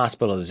recent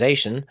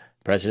hospitalization,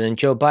 President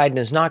Joe Biden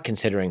is not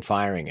considering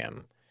firing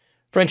him.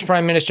 French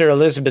Prime Minister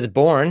Elisabeth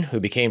Borne, who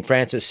became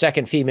France's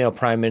second female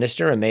prime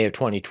minister in May of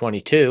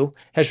 2022,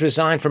 has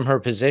resigned from her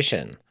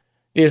position.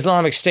 The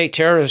Islamic State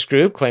terrorist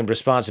group claimed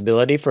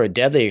responsibility for a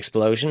deadly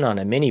explosion on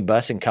a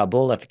minibus in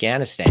Kabul,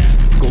 Afghanistan.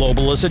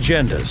 Globalist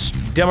agendas,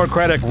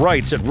 democratic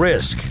rights at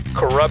risk,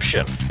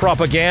 corruption,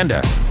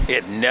 propaganda.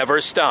 It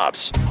never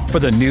stops. For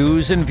the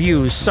news and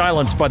views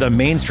silenced by the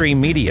mainstream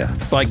media,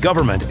 by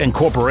government and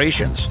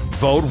corporations,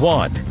 vote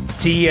 1.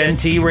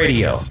 TNT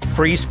Radio.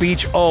 Free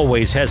speech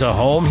always has a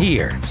home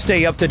here.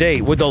 Stay up to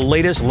date with the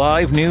latest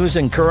live news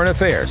and current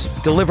affairs,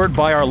 delivered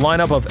by our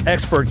lineup of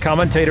expert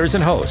commentators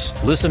and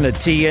hosts. Listen to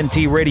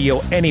TNT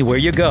Radio anywhere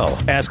you go.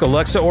 Ask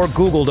Alexa or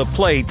Google to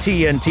play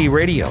TNT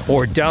Radio,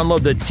 or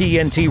download the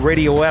TNT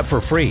Radio app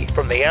for free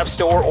from the App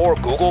Store or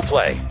Google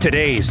Play.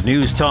 Today's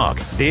News Talk.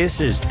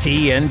 This is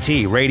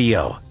TNT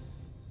Radio.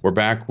 We're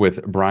back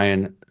with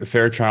Brian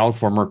Fairchild,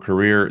 former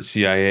career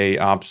CIA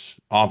ops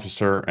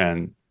officer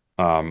and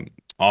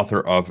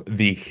author of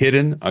The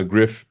Hidden, a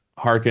Griff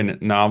Harkin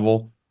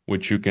novel,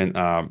 which you can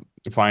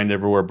find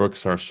everywhere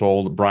books are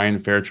sold.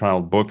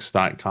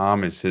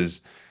 BrianFairchildBooks.com is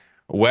his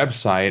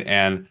website.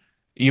 And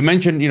you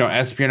mentioned,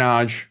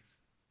 espionage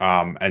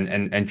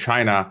and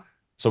China.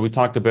 So we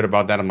talked a bit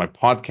about that on my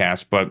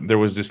podcast, but there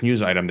was this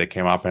news item that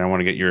came up, and I want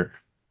to get your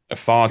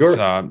thoughts. Sure.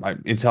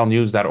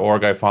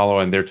 Intelnews.org I follow,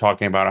 and they're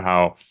talking about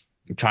how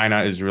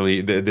China is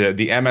really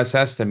the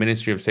MSS, the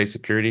Ministry of State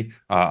Security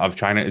of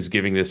China, is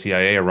giving the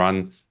CIA a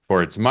run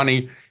for its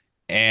money.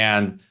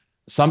 And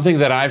something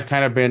that I've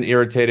kind of been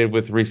irritated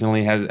with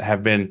recently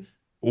have been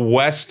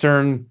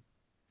Western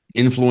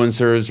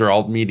influencers or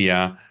alt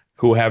media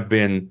who have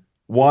been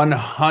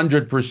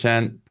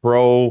 100%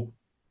 pro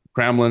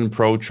Kremlin,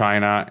 pro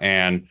China,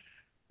 and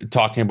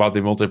talking about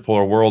the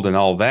multipolar world and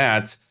all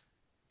that.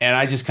 And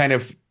I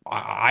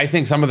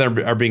think some of them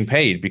are being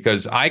paid,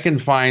 because I can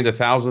find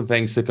 1,000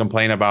 things to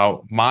complain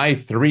about my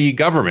 3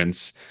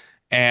 governments,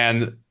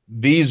 and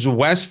these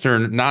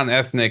Western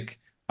non-ethnic,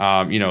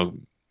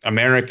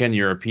 American,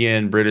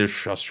 European,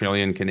 British,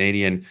 Australian,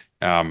 Canadian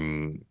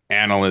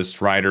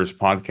analysts, writers,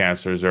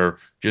 podcasters are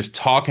just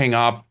talking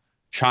up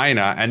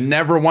China and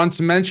never once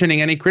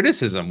mentioning any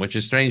criticism, which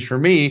is strange for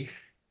me.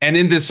 And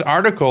in this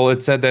article,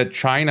 it said that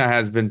China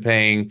has been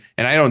paying,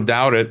 and I don't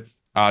doubt it,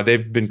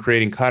 they've been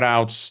creating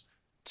cutouts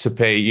to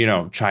pay,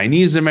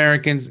 Chinese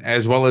Americans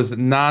as well as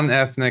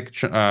non-ethnic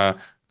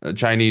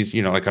Chinese,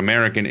 like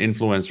American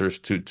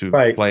influencers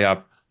to play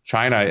up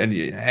China. And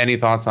any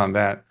thoughts on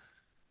that?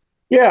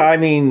 Yeah, I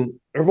mean,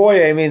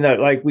 Hrvoje,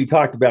 like we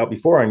talked about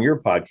before on your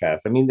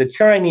podcast, the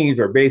Chinese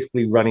are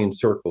basically running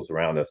circles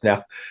around us.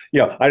 Now,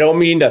 I don't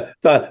mean to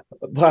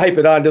hype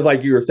it on, just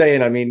like you were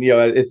saying.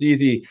 It's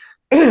easy,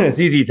 it's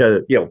easy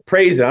to,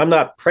 praise it. I'm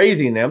not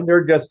praising them.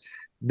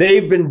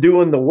 They've been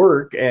doing the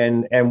work,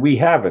 and we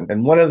haven't.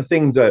 And one of the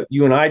things that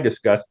you and I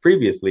discussed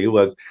previously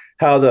was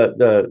how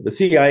the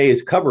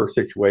CIA's cover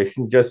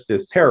situation just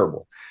is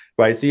terrible,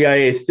 right?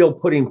 CIA is still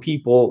putting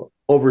people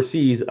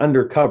overseas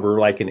undercover,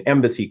 like an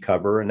embassy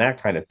cover and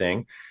that kind of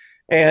thing.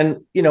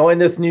 And, in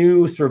this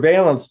new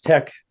surveillance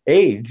tech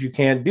age, you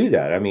can't do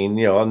that.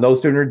 No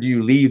sooner do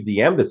you leave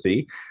the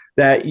embassy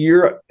that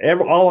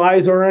all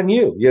eyes are on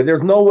you.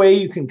 There's no way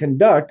you can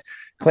conduct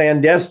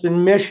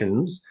clandestine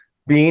missions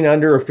being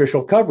under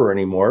official cover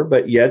anymore,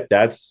 but yet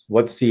that's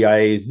what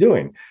CIA is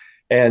doing.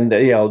 And,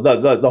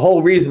 the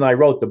whole reason I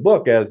wrote the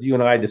book, as you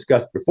and I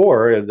discussed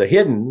before, The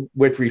Hidden,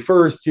 which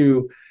refers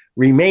to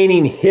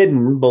remaining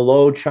hidden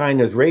below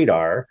China's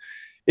radar,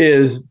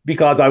 is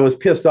because I was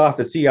pissed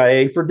off at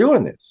CIA for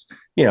doing this.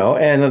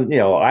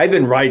 I've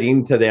been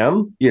writing to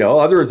them,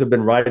 others have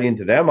been writing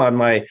to them on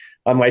my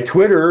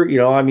Twitter.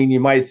 You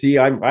might see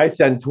I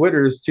send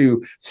Twitters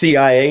to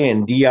CIA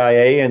and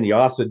DIA and the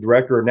Office of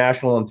Director of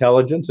National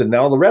Intelligence and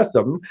all the rest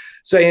of them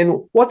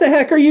saying, what the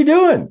heck are you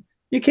doing?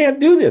 You can't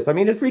do this.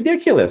 It's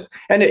ridiculous.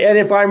 And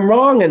if I'm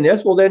wrong in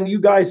this, well, then you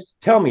guys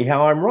tell me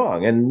how I'm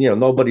wrong. And,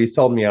 nobody's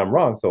told me I'm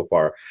wrong so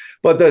far.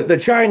 But the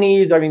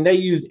Chinese, they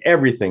use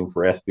everything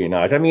for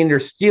espionage. They're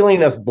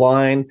stealing us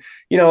blind.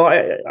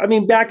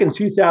 Back in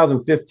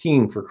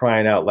 2015, for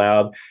crying out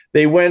loud,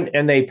 they went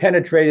and they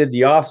penetrated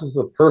the Office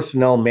of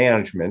Personnel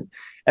Management,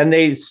 and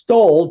they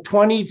stole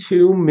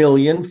 22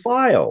 million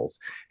files.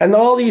 And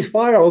all these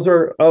files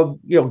are of,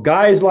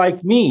 guys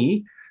like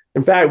me.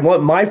 In fact,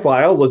 my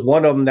file was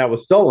one of them that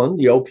was stolen.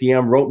 The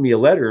OPM wrote me a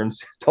letter and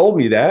told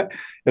me that,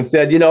 and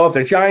said, if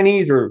the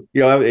Chinese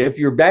if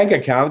your bank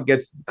account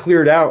gets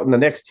cleared out in the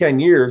next 10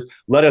 years,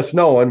 let us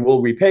know and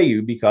we'll repay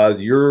you, because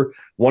you're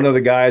one of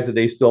the guys that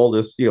they stole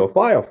this,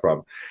 file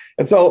from.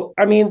 And so,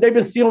 they've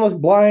been stealing us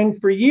blind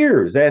for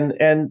years, and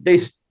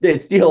they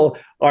steal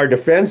our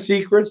defense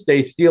secrets.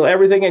 They steal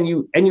everything. And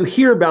you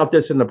hear about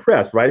this in the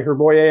press, right,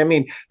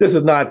 Hrvoje? This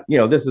is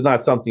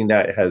not something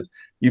that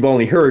you've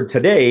only heard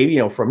today,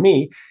 from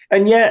me.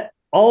 And yet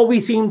all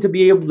we seem to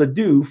be able to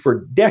do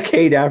for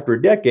decade after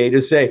decade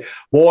is say,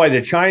 boy,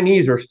 the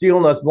Chinese are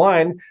stealing us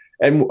blind,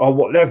 and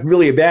that's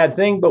really a bad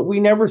thing. But we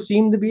never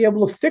seem to be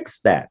able to fix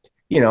that.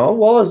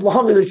 Well, as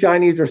long as the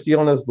Chinese are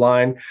stealing us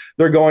blind,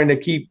 they're going to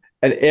keep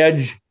an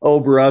edge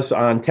over us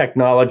on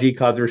technology,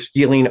 because they're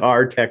stealing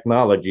our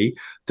technology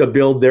to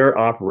build their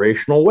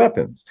operational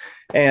weapons.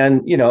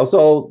 And,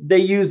 so they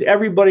use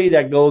everybody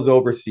that goes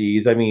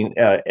overseas.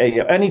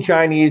 Any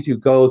Chinese who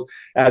goes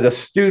as a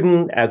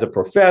student, as a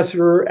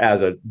professor,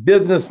 as a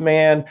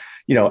businessman,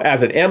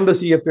 as an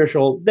embassy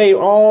official, they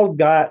all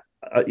got,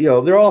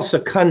 they're all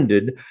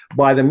seconded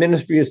by the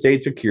Ministry of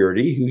State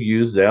Security, who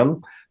use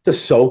them to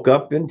soak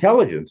up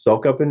intelligence,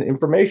 soak up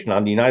information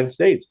on the United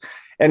States.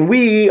 And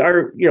we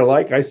are,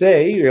 like I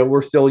say,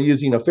 we're still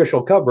using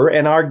official cover,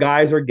 and our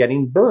guys are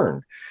getting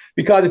burned.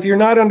 Because if you're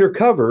not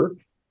undercover,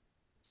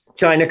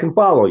 China can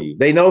follow you.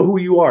 They know who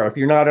you are. If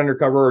you're not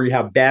undercover or you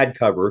have bad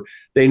cover,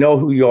 they know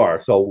who you are.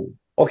 So,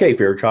 okay,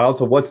 Fairchild,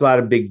 so what's that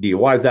a big deal?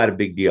 Why is that a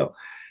big deal?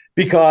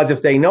 Because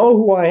if they know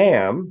who I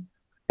am,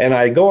 And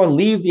I go and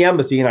leave the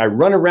embassy, and I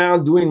run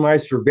around doing my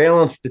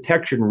surveillance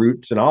detection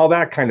routes and all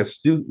that kind of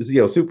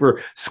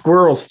super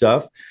squirrel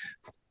stuff.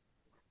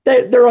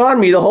 They're on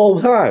me the whole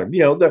time.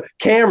 The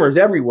cameras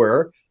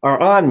everywhere are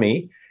on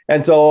me.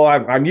 And so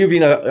I'm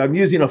using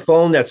a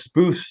phone that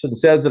spoofs and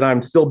says that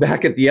I'm still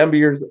back at the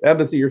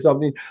embassy or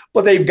something,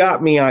 but they've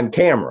got me on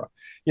camera.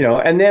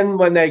 And then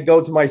when they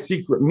go to my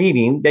secret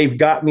meeting, they've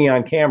got me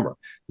on camera.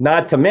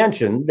 Not to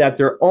mention that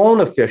their own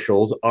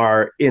officials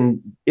are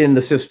in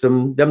the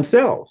system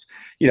themselves,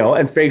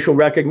 and facial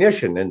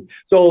recognition. And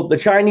so the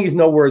Chinese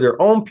know where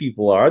their own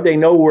people are. They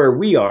know where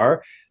we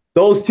are.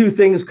 Those two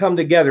things come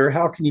together.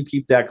 How can you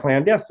keep that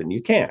clandestine?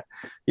 You can't.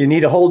 You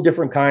need a whole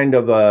different kind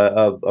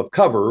of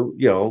cover,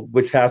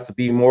 which has to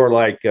be more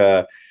like,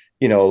 the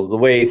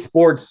way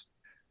sports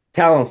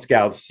talent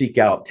scouts seek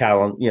out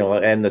talent,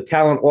 and the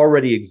talent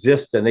already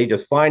exists, and they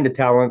just find the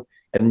talent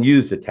and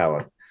use the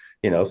talent.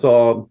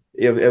 So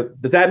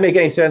does that make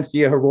any sense to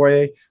you,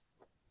 Hrvoje?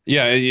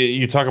 Yeah,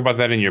 you talk about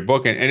that in your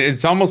book, and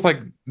it's almost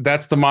like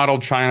that's the model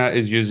China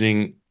is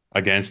using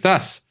against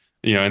us.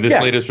 In this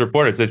latest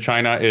report, it said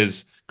China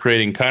is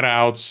creating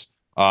cutouts.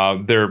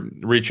 They're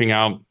reaching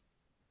out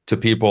to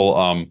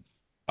people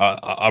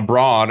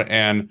abroad,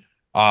 and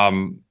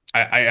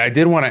I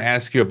did want to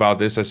ask you about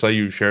this. I saw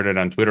you shared it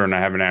on Twitter, and I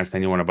haven't asked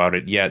anyone about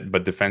it yet.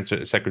 But Defense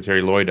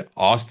Secretary Lloyd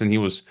Austin, he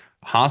was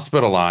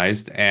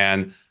hospitalized,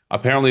 and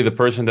apparently the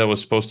person that was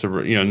supposed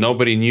to,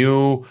 nobody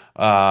knew,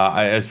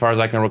 as far as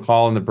I can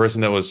recall, and the person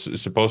that was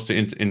supposed to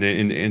in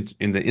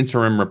the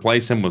interim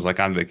replace him was like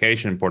on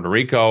vacation in Puerto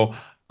Rico.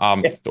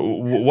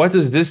 What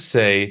does this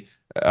say?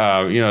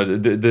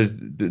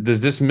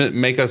 Does this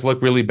make us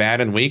look really bad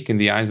and weak in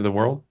the eyes of the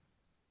world?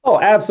 Oh,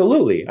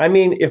 absolutely. I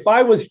mean, if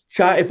I was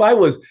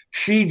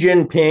Xi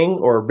Jinping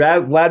or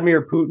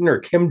Vladimir Putin or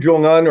Kim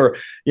Jong-un or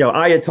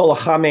Ayatollah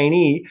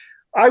Khamenei,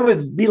 I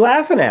would be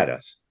laughing at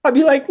us. I'd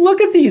be like,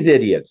 look at these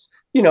idiots.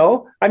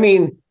 I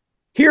mean,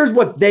 here's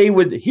what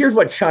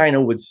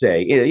China would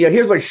say.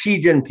 Here's what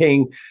Xi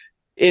Jinping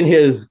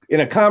in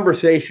a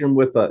conversation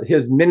with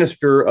his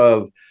Minister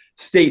of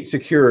State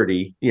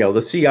Security,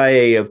 the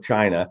CIA of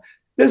China.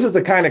 This is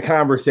the kind of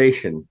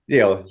conversation,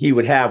 he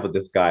would have with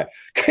this guy.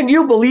 Can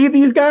you believe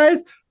these guys?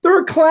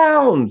 They're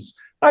clowns.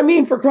 I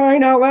mean, for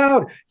crying out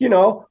loud,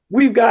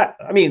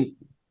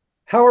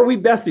 how are we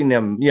besting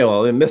them?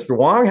 Mr.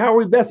 Wong, how are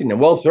we besting them?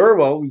 Well, sir,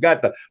 we've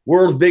got the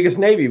world's biggest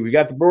Navy. We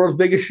got the world's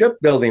biggest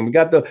shipbuilding. We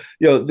got the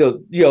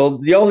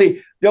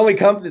only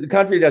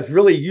country that's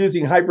really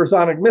using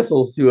hypersonic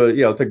missiles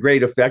to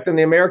great effect, and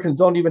the Americans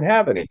don't even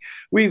have any.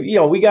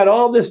 We got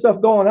all this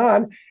stuff going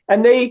on,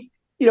 and they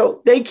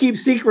keep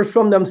secrets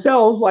from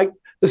themselves, like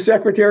the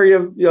Secretary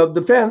of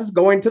Defense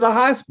going to the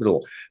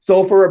hospital.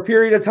 So for a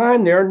period of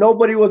time there,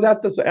 nobody was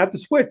at the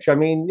switch. I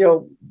mean,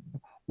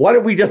 why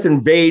don't we just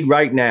invade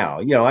right now?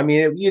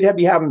 You'd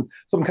be having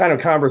some kind of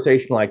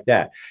conversation like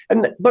that.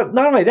 But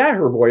not only that,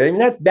 Hrvoje, I mean,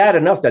 that's bad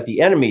enough that the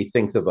enemy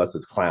thinks of us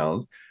as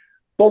clowns.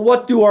 But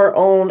what do our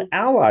own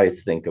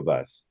allies think of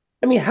us?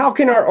 I mean, how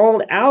can our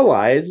own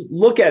allies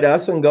look at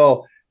us and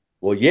go,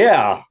 well,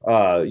 yeah,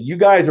 you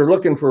guys are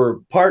looking for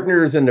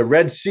partners in the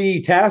Red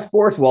Sea Task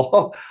Force?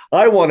 Well,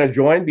 I want to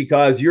join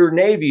because your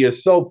Navy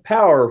is so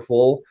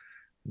powerful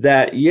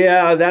that,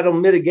 that'll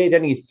mitigate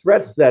any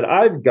threats that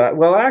I've got.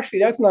 Well, actually,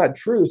 that's not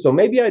true. So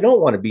maybe I don't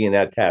want to be in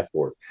that task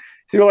force.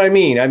 See what I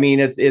mean? I mean,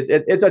 it's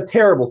a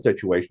terrible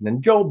situation.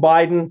 And Joe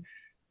Biden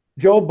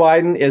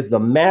is the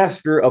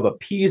master of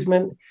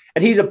appeasement,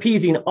 and he's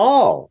appeasing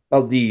all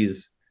of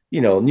these,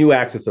 new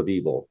axis of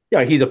evil.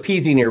 He's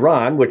appeasing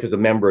Iran, which is a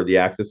member of the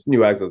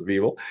new axis of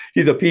evil.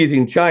 He's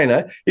appeasing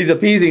China. He's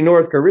appeasing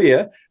North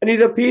Korea, and he's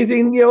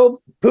appeasing,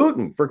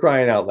 Putin, for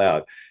crying out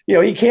loud.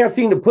 He can't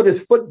seem to put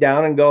his foot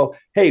down and go,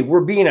 hey,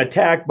 we're being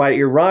attacked by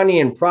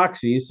Iranian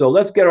proxies, so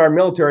let's get our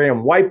military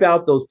and wipe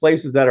out those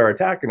places that are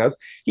attacking us.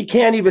 He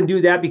can't even do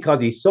that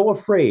because he's so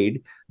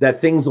afraid that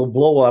things will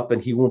blow up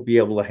and he won't be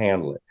able to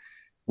handle it,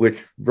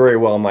 which very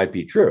well might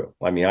be true.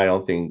 I mean, I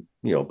don't think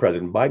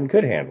President Biden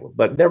could handle it,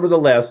 but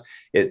nevertheless,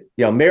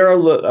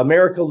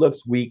 America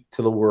looks weak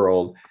to the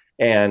world,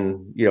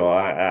 and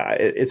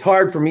it's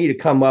hard for me to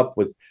come up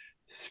with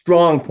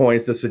strong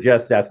points to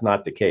suggest that's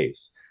not the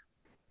case.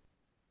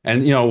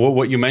 And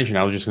what you mentioned,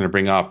 I was just going to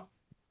bring up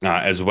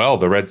as well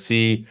the Red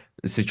Sea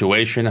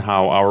situation,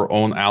 how our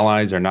own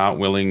allies are not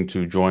willing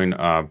to join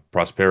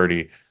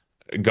Prosperity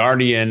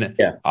Guardian.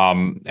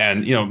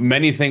 And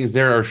many things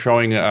there are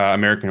showing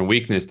American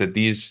weakness, that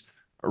these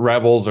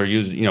rebels are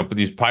using,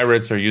 these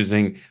pirates are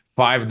using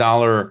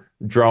 $5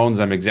 drones.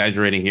 I'm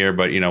exaggerating here,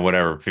 but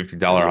whatever, $50,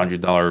 $100,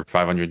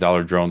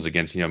 $500 drones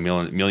against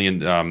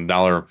million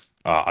dollar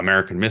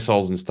American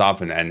missiles and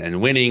stuff,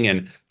 and winning.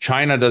 And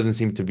China doesn't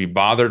seem to be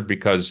bothered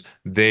because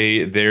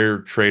their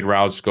trade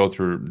routes go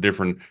through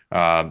different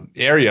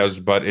areas,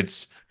 but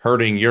it's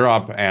hurting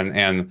Europe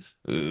and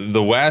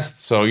the West.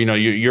 So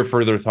your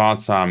further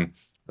thoughts on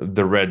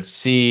the Red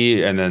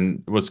Sea and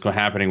then what's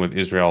happening with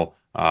Israel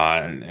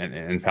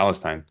and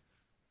Palestine?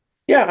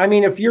 Yeah, I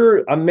mean, if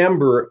you're a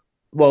member,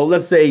 well,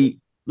 let's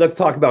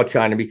talk about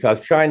China, because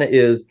China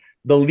is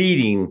the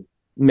leading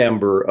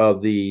member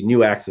of the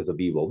new axis of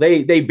evil.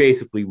 They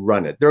basically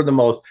run it. They're the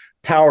most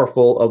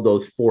powerful of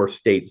those 4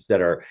 states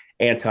that are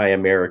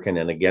anti-American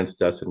and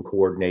against us and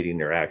coordinating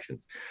their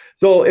actions.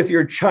 So if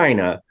you're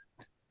China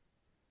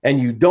and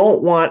you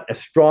don't want a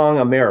strong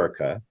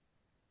America,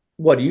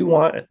 what do you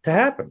want to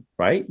happen,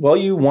 right? Well,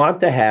 you want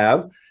to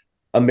have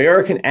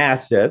American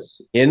assets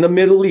in the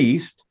Middle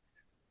East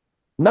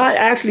not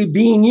actually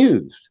being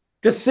used,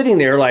 just sitting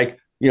there like,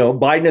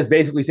 Biden is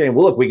basically saying,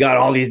 well, look, we got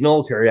all these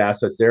military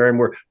assets there, and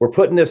we're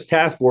putting this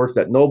task force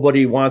that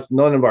nobody wants,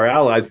 none of our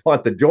allies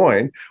want to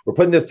join. We're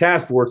putting this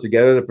task force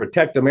together to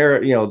protect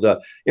America,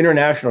 the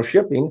international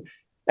shipping.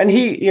 And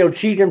Xi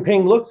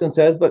Jinping looks and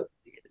says, but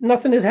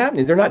nothing is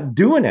happening. They're not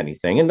doing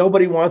anything, and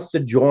nobody wants to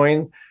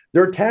join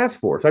their task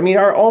force. I mean,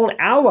 our own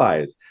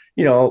allies,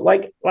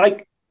 like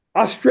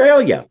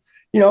Australia,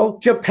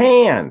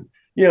 Japan,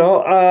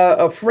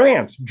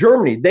 France,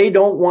 Germany, they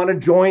don't want to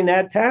join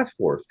that task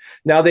force.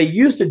 Now, they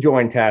used to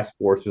join task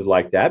forces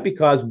like that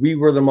because we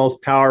were the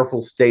most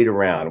powerful state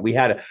around. We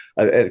had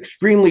an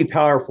extremely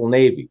powerful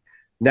Navy.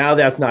 Now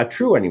that's not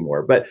true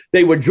anymore, but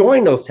they would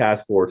join those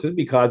task forces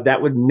because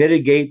that would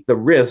mitigate the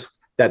risk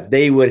that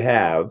they would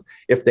have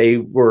if they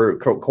were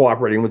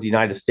cooperating with the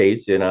United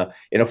States in a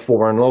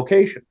foreign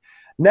location.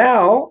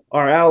 Now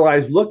our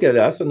allies look at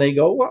us and they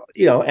go, well,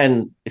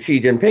 and Xi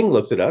Jinping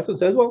looks at us and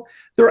says, well,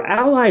 their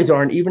allies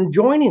aren't even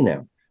joining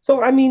them.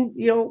 So, I mean,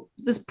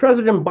 this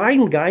President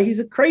Biden guy, he's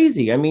a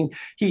crazy. I mean,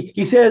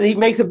 he said he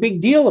makes a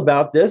big deal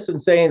about this and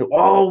saying,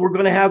 oh, we're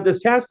going to have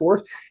this task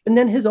force. And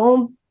then his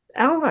own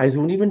allies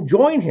won't even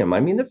join him. I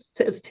mean,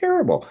 it's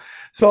terrible.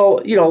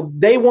 So,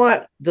 they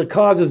want to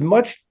cause as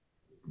much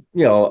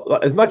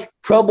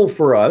trouble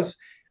for us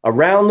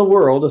around the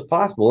world as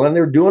possible, and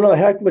they're doing a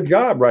heck of a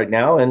job right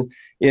now in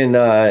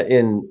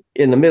the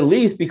Middle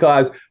East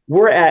because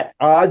we're at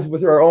odds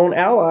with our own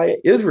ally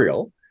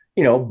Israel.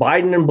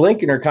 Biden and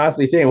Blinken are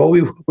constantly saying, "Well,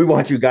 we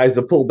want you guys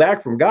to pull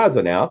back from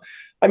Gaza now."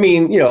 I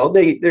mean,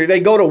 they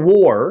go to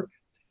war,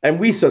 and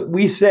we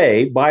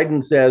say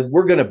Biden says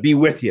we're going to be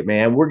with you,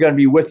 man. We're going to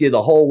be with you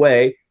the whole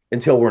way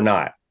until we're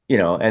not.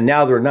 And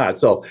now they're not.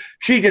 So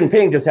Xi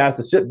Jinping just has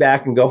to sit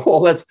back and go,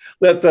 well, let's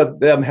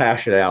them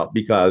hash it out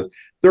because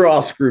they're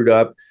all screwed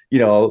up.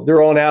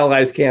 Their own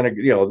allies can't,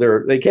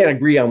 they can't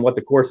agree on what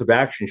the course of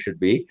action should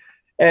be.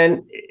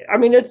 And I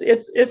mean,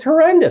 it's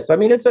horrendous. I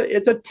mean, it's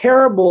a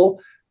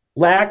terrible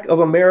lack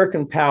of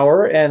American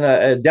power and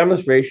a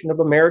demonstration of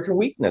American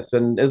weakness.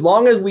 And as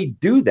long as we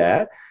do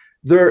that,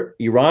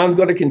 Iran's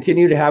going to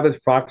continue to have its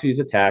proxies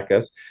attack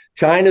us.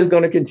 China's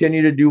going to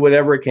continue to do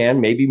whatever it can,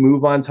 maybe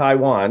move on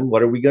Taiwan.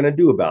 What are we going to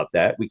do about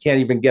that? We can't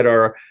even get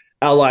our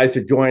allies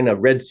to join a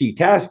Red Sea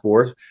task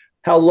force.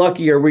 How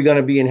lucky are we going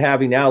to be in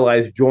having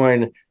allies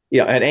join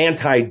an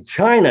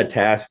anti-China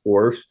task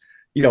force,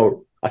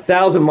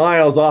 1,000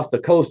 miles off the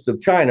coast of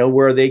China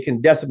where they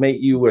can decimate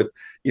you with,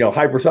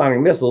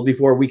 hypersonic missiles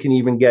before we can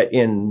even get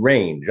in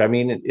range. I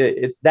mean,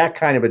 it's that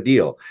kind of a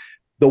deal.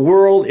 The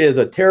world is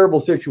a terrible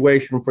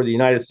situation for the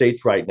United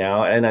States right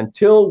now. And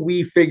until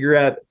we figure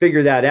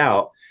that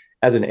out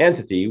as an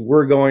entity,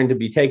 we're going to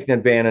be taken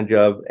advantage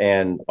of,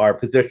 and our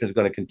position is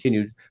going to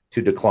continue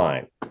to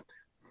decline.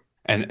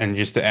 And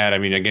just to add, I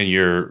mean, again,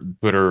 your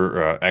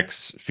Twitter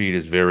X feed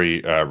is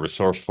very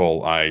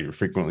resourceful. I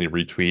frequently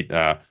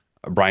retweet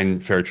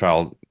Brian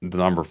Fairchild, the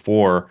number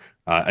 4,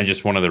 and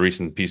just one of the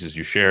recent pieces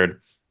you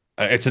shared.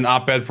 It's an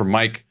op-ed for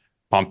Mike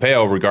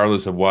Pompeo,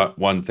 regardless of what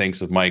one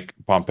thinks of Mike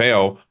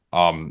Pompeo.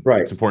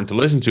 Right. It's important to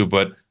listen to,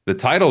 but the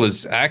title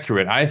is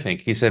accurate, I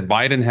think. He said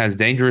Biden has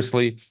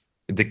dangerously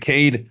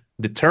decayed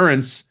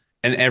deterrence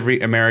and every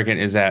American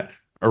is at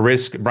a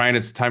risk. Brian,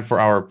 it's time for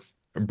our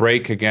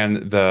break.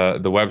 Again, the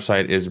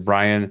website is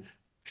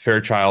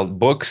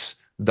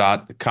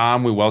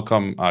brianfairchildbooks.com. We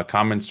welcome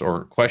comments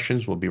or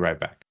questions. We'll be right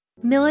back.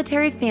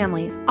 Military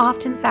families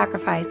often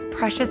sacrifice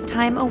precious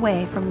time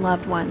away from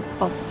loved ones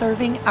while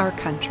serving our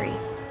country.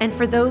 And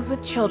for those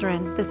with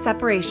children, the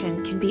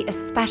separation can be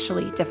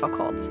especially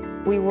difficult.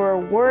 We were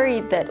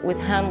worried that with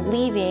him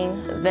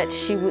leaving, that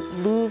she would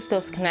lose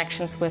those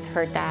connections with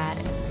her dad.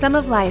 Some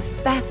of life's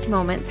best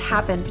moments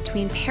happen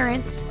between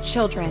parents,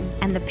 children,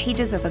 and the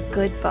pages of a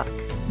good book.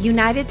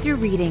 United Through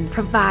Reading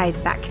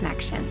provides that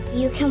connection.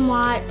 You can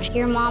watch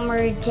your mom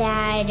or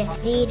dad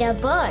read a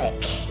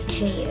book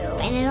to you,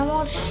 and it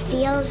almost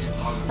feels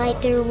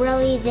like they're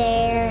really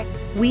there.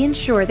 We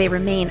ensure they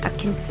remain a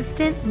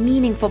consistent,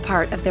 meaningful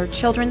part of their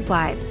children's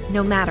lives,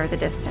 no matter the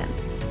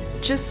distance.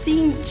 Just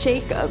seeing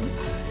Jacob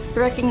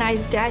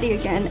recognize Daddy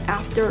again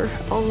after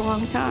a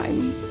long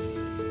time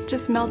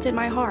just melted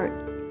my heart.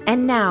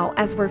 And now,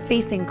 as we're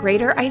facing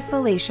greater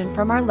isolation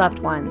from our loved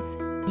ones,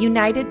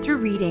 United Through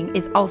Reading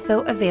is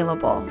also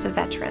available to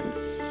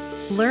veterans.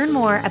 Learn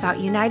more about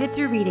United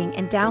Through Reading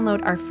and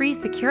download our free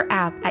secure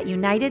app at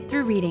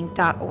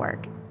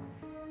unitedthroughreading.org.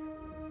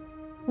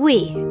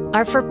 We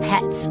are for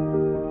pets.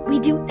 We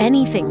do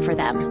anything for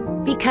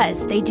them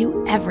because they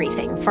do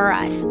everything for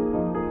us.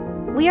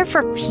 We are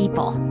for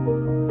people,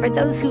 for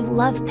those who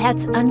love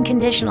pets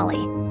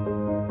unconditionally.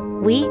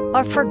 We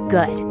are for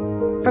good,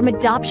 from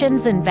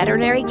adoptions and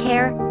veterinary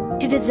care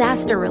to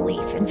disaster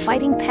relief and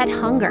fighting pet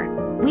hunger,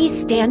 we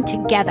stand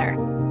together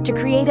to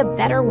create a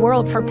better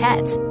world for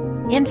pets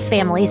and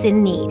families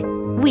in need.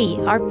 We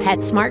are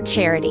PetSmart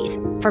Charities.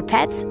 For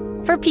pets,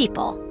 for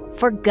people,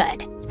 for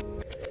good.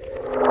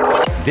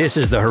 This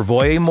is the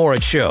Hrvoje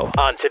Morić Show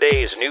on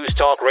today's News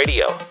Talk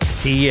Radio,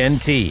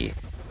 TNT.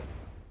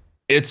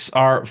 It's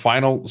our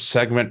final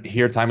segment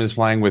here. Time is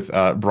flying with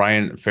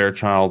Brian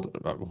Fairchild,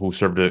 who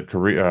served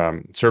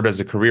as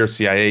a career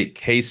CIA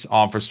case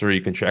officer.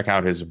 You can check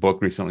out his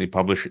book recently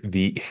published,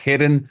 The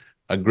Hidden,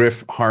 a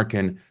Griff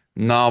Harkin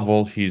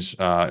novel. He's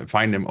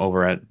find him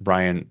over at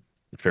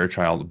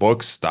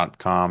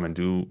brianfairchildbooks.com and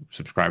do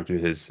subscribe to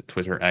his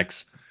Twitter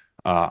X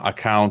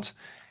account.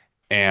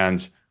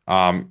 And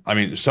I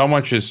mean, so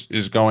much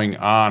is going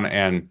on,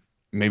 and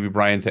maybe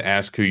Brian, to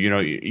ask you,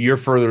 your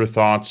further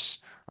thoughts,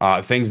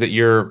 things that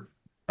you're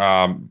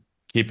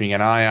keeping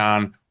an eye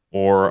on,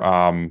 or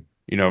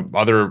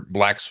other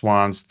black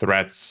swans,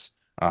 threats,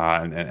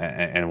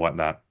 and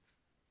whatnot.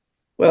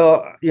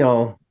 Well,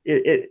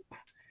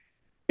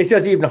 it's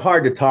just even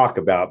hard to talk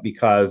about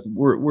because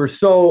we're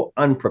so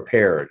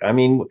unprepared. I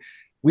mean,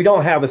 we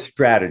don't have a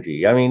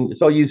strategy. I mean,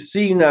 so you've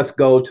seen us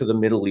go to the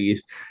Middle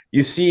East.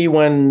 You see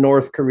when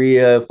North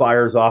Korea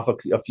fires off a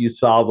few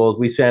salvos,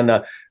 we send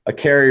a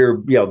carrier,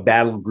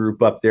 battle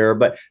group up there.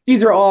 But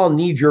these are all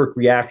knee-jerk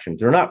reactions.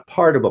 They're not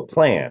part of a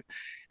plan.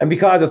 And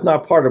because it's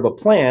not part of a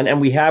plan,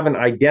 and we haven't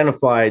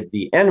identified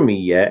the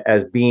enemy yet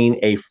as being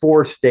a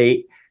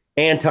four-state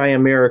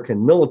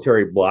anti-American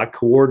military bloc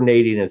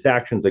coordinating its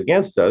actions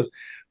against us,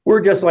 we're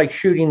just like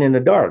shooting in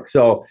the dark.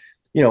 So,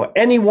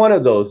 any one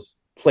of those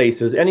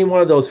places, any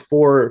one of those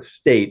four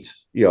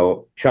states,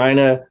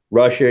 China,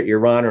 Russia,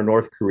 Iran, or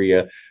North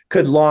Korea,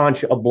 could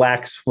launch a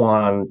black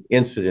swan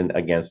incident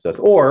against us,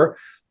 or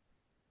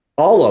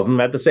all of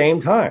them at the same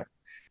time.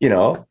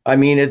 I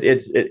mean,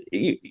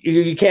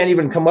 you can't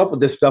even come up with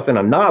this stuff in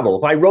a novel.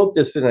 If I wrote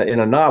this in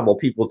a novel,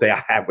 people would say,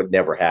 that would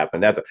never happen.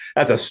 That's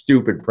a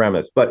stupid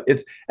premise, but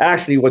it's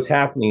actually what's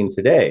happening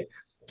today.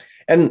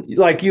 And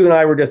like you and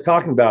I were just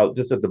talking about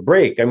just at the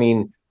break, I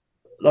mean,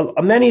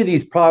 many of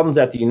these problems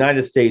that the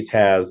United States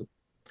has,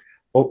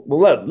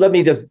 let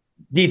me just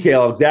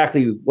detail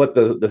exactly what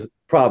the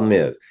problem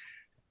is.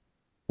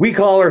 We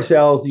call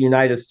ourselves the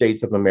United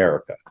States of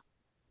America.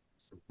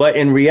 But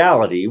in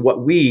reality,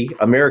 what we,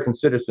 American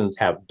citizens,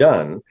 have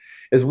done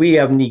is we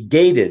have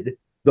negated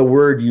the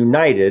word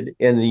united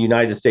in the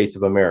United States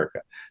of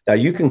America. Now,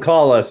 you can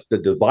call us the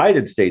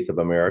divided states of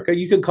America.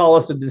 You can call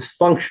us the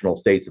dysfunctional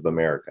states of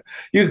America.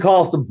 You can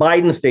call us the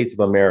Biden states of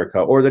America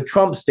or the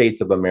Trump states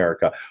of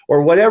America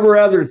or whatever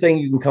other thing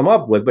you can come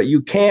up with, but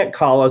you can't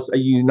call us a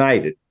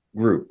united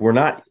group. We're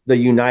not the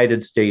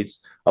United States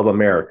of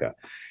America.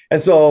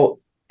 And so,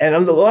 and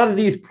a lot of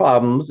these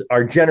problems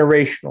are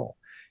generational.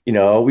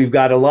 We've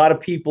got a lot of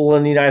people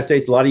in the United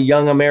States, a lot of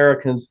young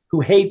Americans who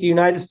hate the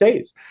United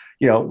States.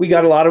 We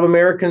got a lot of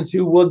Americans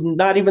who would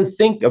not even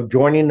think of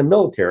joining the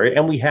military,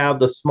 and we have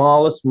the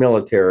smallest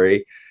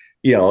military,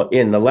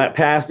 in the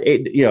past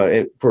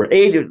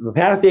the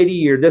past 80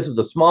 years. This is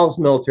the smallest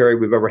military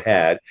we've ever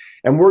had,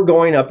 and we're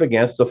going up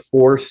against a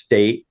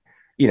four-state,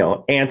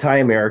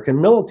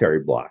 anti-American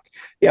military bloc.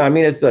 Yeah, I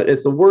mean, it's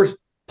the worst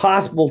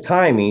possible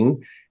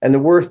timing and the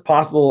worst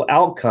possible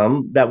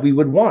outcome that we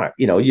would want.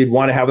 You'd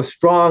want to have a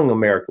strong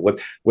America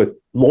with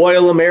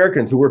loyal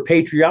Americans who were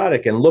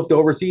patriotic and looked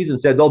overseas and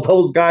said,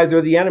 those guys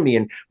are the enemy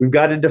and we've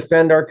got to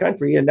defend our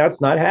country. And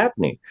that's not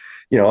happening.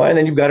 And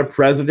then you've got a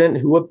president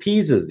who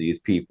appeases these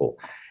people.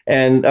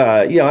 And,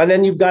 and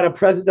then you've got a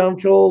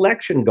presidential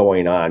election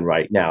going on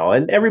right now.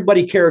 And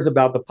everybody cares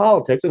about the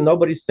politics and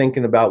nobody's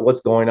thinking about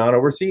what's going on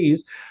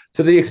overseas,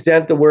 to the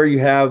extent that where you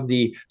have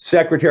the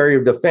Secretary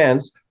of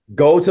Defense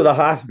go to the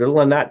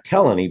hospital and not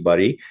tell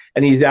anybody,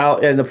 and he's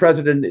out, and the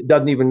president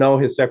doesn't even know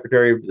his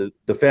Secretary of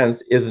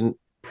Defense isn't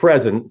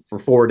present for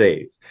 4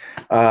 days.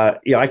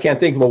 I can't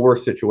think of a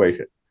worse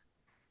situation.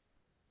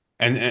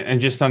 And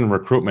just on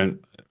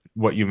recruitment,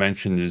 what you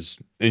mentioned is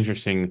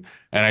interesting.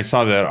 And I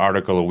saw that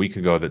article a week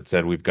ago that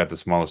said we've got the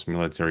smallest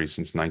military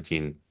since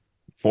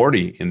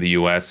 1940 in the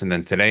U.S. And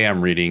then today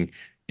I'm reading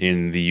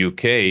in the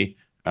U.K.,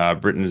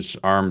 Britain's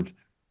armed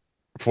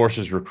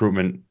forces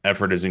recruitment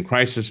effort is in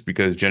crisis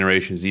because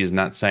Generation Z is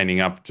not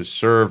signing up to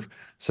serve,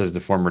 says the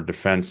former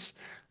defense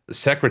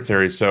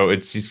secretary. So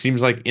it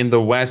seems like in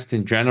the West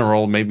in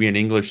general, maybe in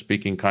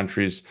English-speaking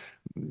countries,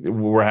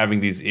 we're having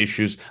these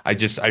issues. I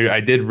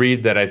did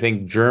read that I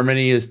think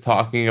Germany is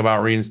talking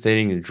about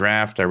reinstating the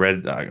draft. I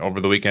read over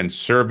the weekend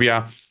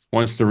Serbia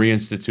wants to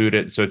reinstitute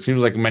it. So it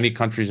seems like many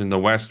countries in the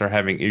West are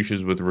having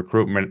issues with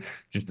recruitment.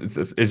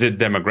 Is it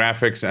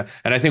demographics?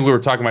 And I think we were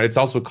talking about it's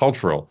also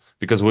cultural,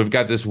 because we've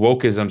got this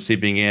wokeism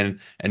seeping in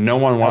and no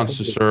one wants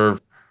to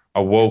serve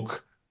a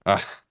woke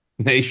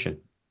nation.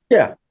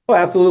 Yeah,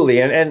 well,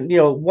 absolutely. And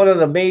one of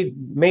the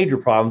major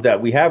problems that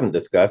we haven't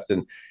discussed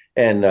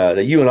and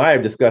that you and I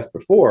have discussed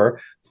before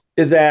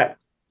is that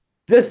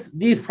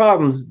these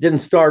problems didn't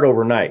start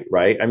overnight,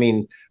 right? I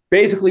mean,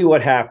 basically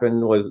what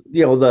happened was,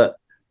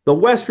 the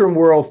Western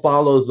world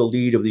follows the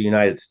lead of the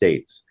United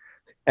States.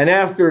 And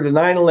after the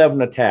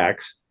 9/11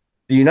 attacks,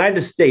 the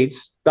United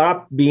States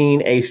stopped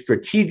being a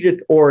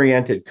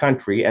strategic-oriented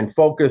country and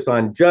focused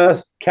on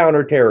just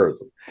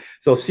counterterrorism.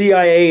 So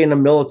CIA and the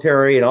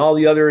military and all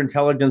the other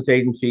intelligence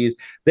agencies,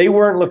 they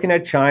weren't looking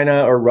at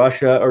China or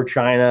Russia or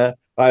China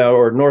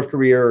or North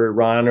Korea or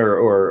Iran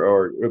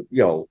or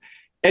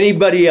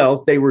anybody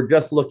else. They were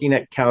just looking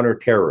at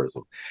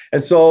counterterrorism.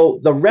 And so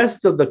the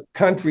rest of the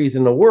countries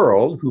in the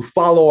world who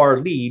follow our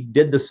lead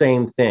did the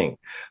same thing.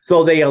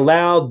 So they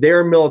allowed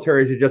their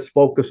militaries to just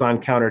focus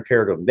on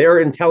counterterrorism, their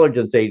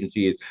intelligence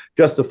agencies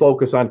just to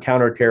focus on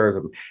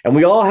counterterrorism. And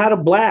we all had a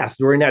blast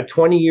during that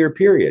 20-year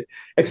period,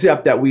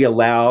 except that we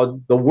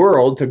allowed the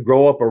world to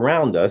grow up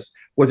around us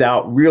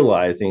without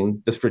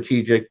realizing the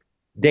strategic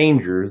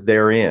dangers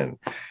therein.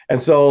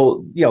 And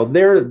so,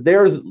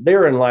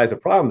 therein lies a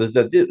problem, is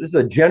that this is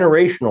a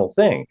generational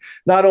thing.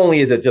 Not only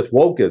is it just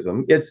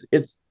wokeism,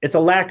 it's a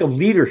lack of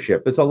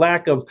leadership, it's a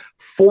lack of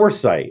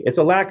foresight, it's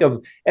a lack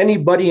of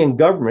anybody in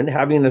government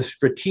having a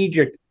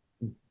strategic,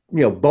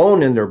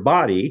 bone in their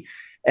body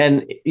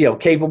and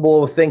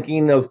capable of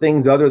thinking of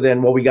things other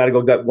than, well, we got to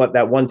go get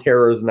that one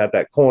terrorism at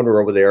that corner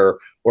over there,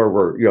 or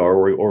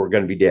we're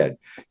going to be dead.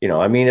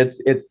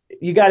 It's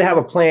you got to have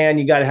a plan,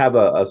 you got to have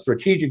a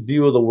strategic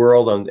view of the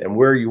world and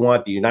where you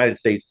want the United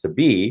States to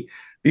be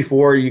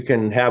before you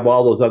can have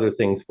all those other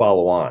things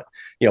follow on.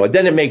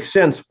 Then it makes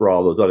sense for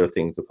all those other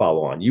things to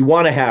follow on. You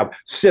want to have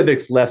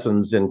civics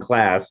lessons in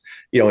class,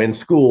 in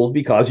schools,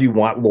 because you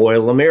want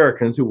loyal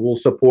Americans who will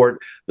support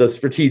the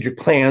strategic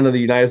plan of the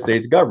United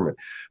States government.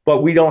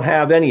 But we don't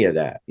have any of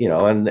that,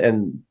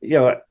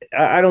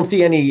 I don't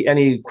see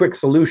any quick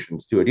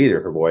solutions to it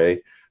either, Hrvoje.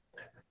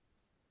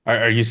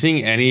 Are you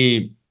seeing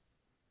any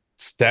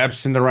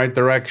steps in the right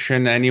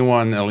direction?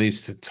 Anyone at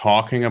least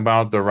talking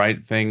about the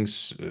right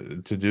things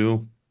to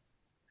do?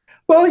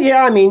 Well,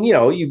 yeah,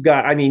 you've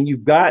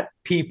got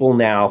people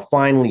now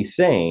finally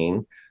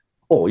saying,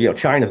 oh,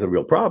 China's a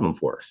real problem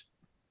for us.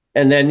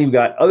 And then you've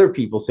got other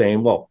people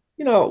saying, well,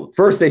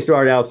 first they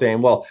started out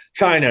saying, well,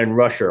 China and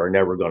Russia are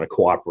never going to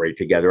cooperate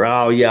together.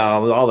 Oh, yeah,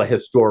 all the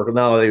historical.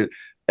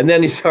 And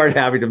then he started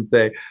having them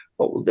say,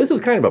 oh, this is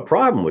kind of a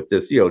problem with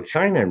this,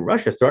 China and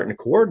Russia starting to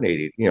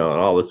coordinate, and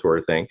all this sort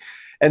of thing.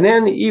 And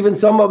then even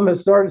some of them have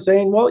started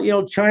saying,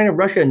 well, China,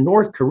 Russia, and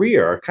North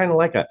Korea are kind of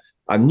like a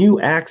new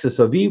axis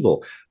of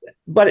evil.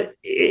 But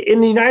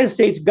in the United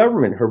States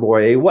government,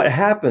 Hrvoje, what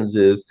happens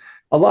is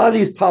a lot of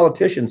these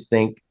politicians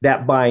think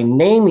that by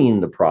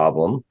naming the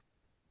problem,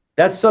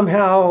 that's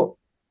somehow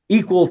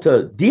equal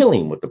to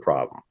dealing with the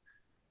problem.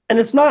 And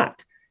it's not.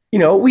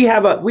 We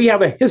have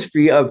a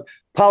history of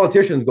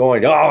politicians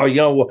going,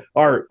 oh,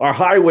 our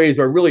highways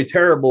are really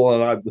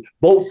terrible, and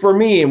vote for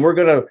me, and we're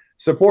going to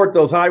support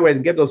those highways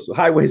and get those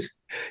highways,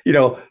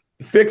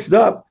 fixed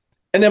up.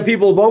 And then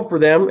people vote for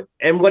them,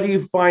 and what do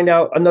you find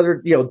out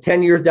another,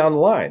 10 years down the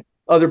line?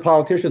 Other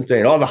politicians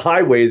saying, oh, the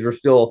highways are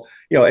still,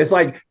 it's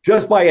like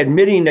just by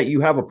admitting that you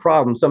have a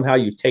problem, somehow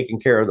you've taken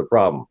care of the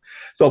problem.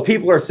 So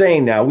people are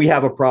saying now, we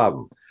have a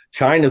problem.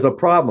 China's a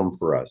problem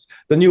for us.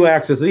 The new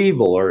axis of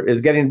evil is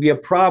getting to be a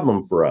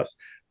problem for us.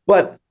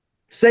 But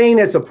saying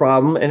it's a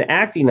problem and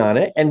acting on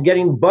it and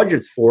getting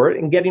budgets for it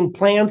and getting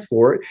plans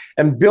for it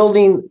and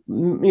building,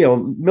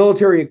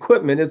 military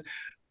equipment is,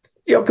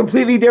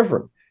 completely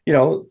different.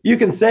 You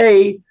can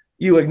say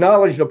you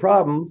acknowledge the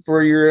problem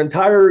for your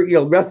entire,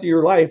 rest of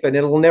your life, and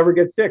it'll never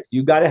get fixed.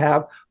 You got to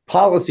have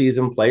policies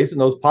in place, and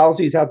those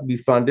policies have to be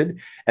funded,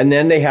 and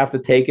then they have to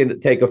take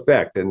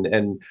effect.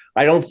 And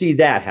I don't see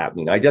that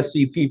happening. I just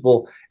see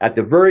people at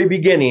the very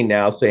beginning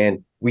now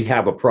saying we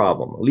have a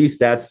problem. At least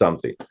that's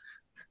something.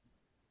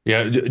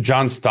 Yeah,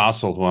 John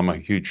Stossel, who I'm a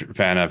huge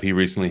fan of, he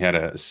recently had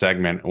a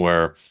segment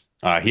where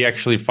he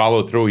actually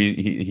followed through.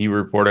 He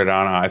reported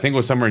on, I think it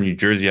was somewhere in New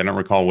Jersey, I don't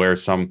recall where,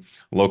 some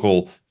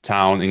local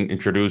town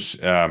introduced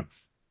a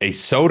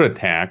soda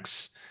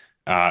tax,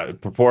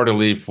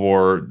 purportedly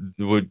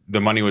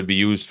the money would be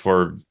used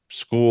for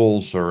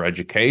schools or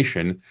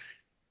education.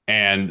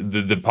 And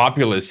the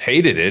populace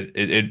hated it.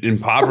 It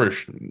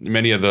impoverished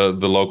many of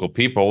the local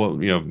people,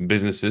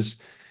 businesses.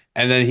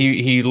 And then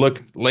he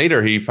looked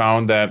later, he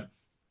found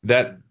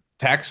that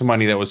tax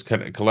money that was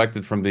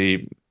collected from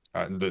the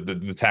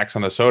tax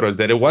on the sodas,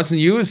 that it wasn't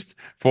used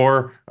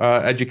for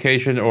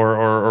education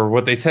or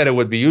what they said it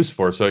would be used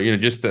for. So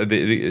just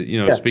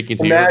speaking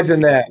to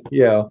imagine that,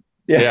 yeah.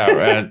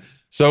 And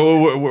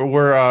so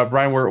we're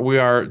Brian, we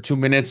are 2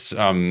 minutes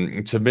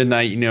to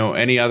midnight.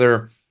 Any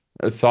other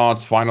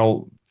thoughts?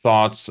 Final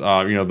thoughts?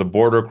 The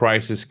border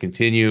crisis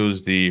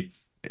continues. The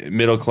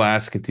middle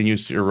class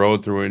continues to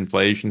erode through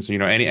inflation. So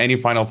any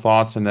final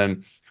thoughts, and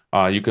then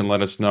you can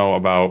let us know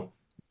about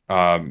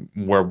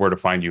where to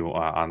find you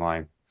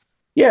online.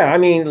 Yeah,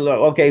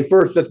 okay,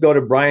 first let's go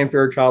to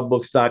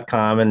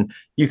brianfairchildbooks.com, and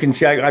you can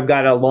check. I've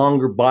got a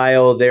longer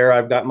bio there.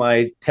 I've got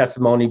my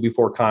testimony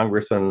before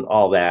Congress and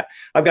all that.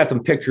 I've got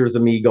some pictures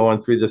of me going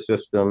through the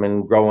system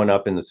and growing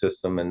up in the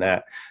system and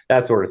that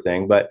sort of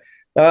thing. But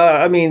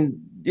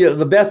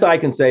the best I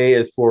can say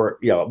is for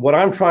what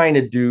I'm trying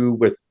to do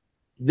with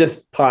this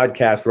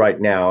podcast right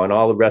now and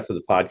all the rest of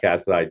the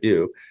podcasts that I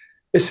do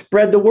is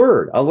spread the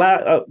word.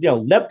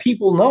 Let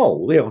people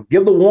know.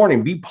 Give the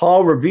warning. Be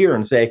Paul Revere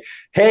and say,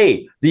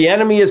 "Hey, the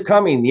enemy is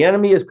coming. The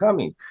enemy is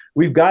coming."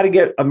 We've got to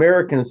get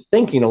Americans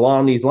thinking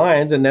along these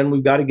lines, and then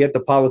we've got to get the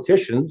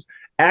politicians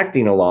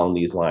acting along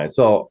these lines.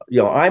 So,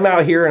 I'm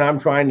out here and I'm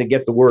trying to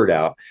get the word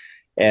out.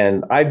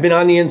 And I've been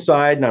on the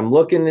inside, and I'm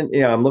looking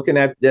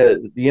at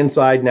the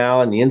inside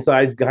now, and the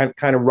inside's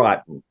kind of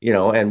rotten,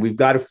 and we've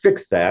got to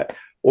fix that,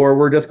 or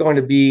we're just going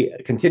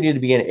to continue to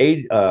be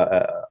a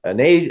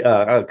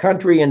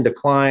country in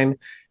decline,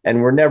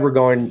 and we're never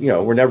going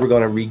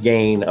to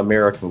regain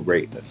American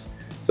greatness.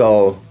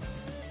 So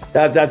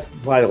that's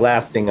probably the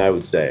last thing I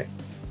would say.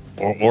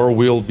 Or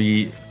we'll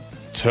be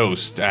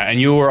toast.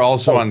 And you were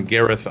also on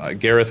Gareth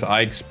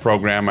Ike's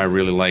program. I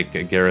really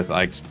like Gareth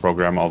Ike's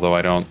program, although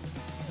I don't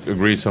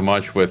agree so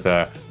much with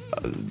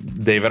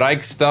David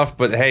Icke stuff.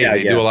 But hey,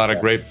 they do a lot of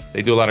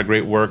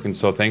great work. And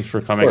so thanks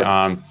for coming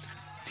on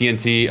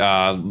TNT.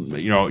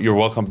 You're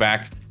welcome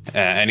back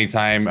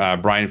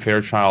anytime. Brian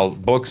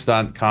Fairchild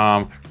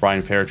books.com,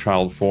 Brian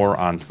Fairchild 4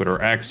 on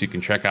Twitter X. You can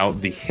check out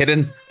The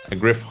Hidden, a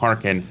Griff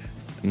Harkin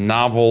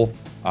novel,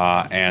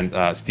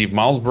 and Steve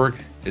Malzberg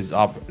is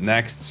up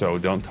next, so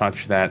don't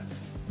touch that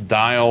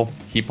dial.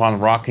 Keep on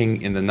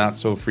rocking in the not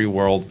so free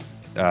world.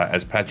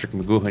 As Patrick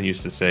McGoohan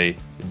used to say,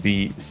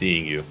 be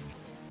seeing you.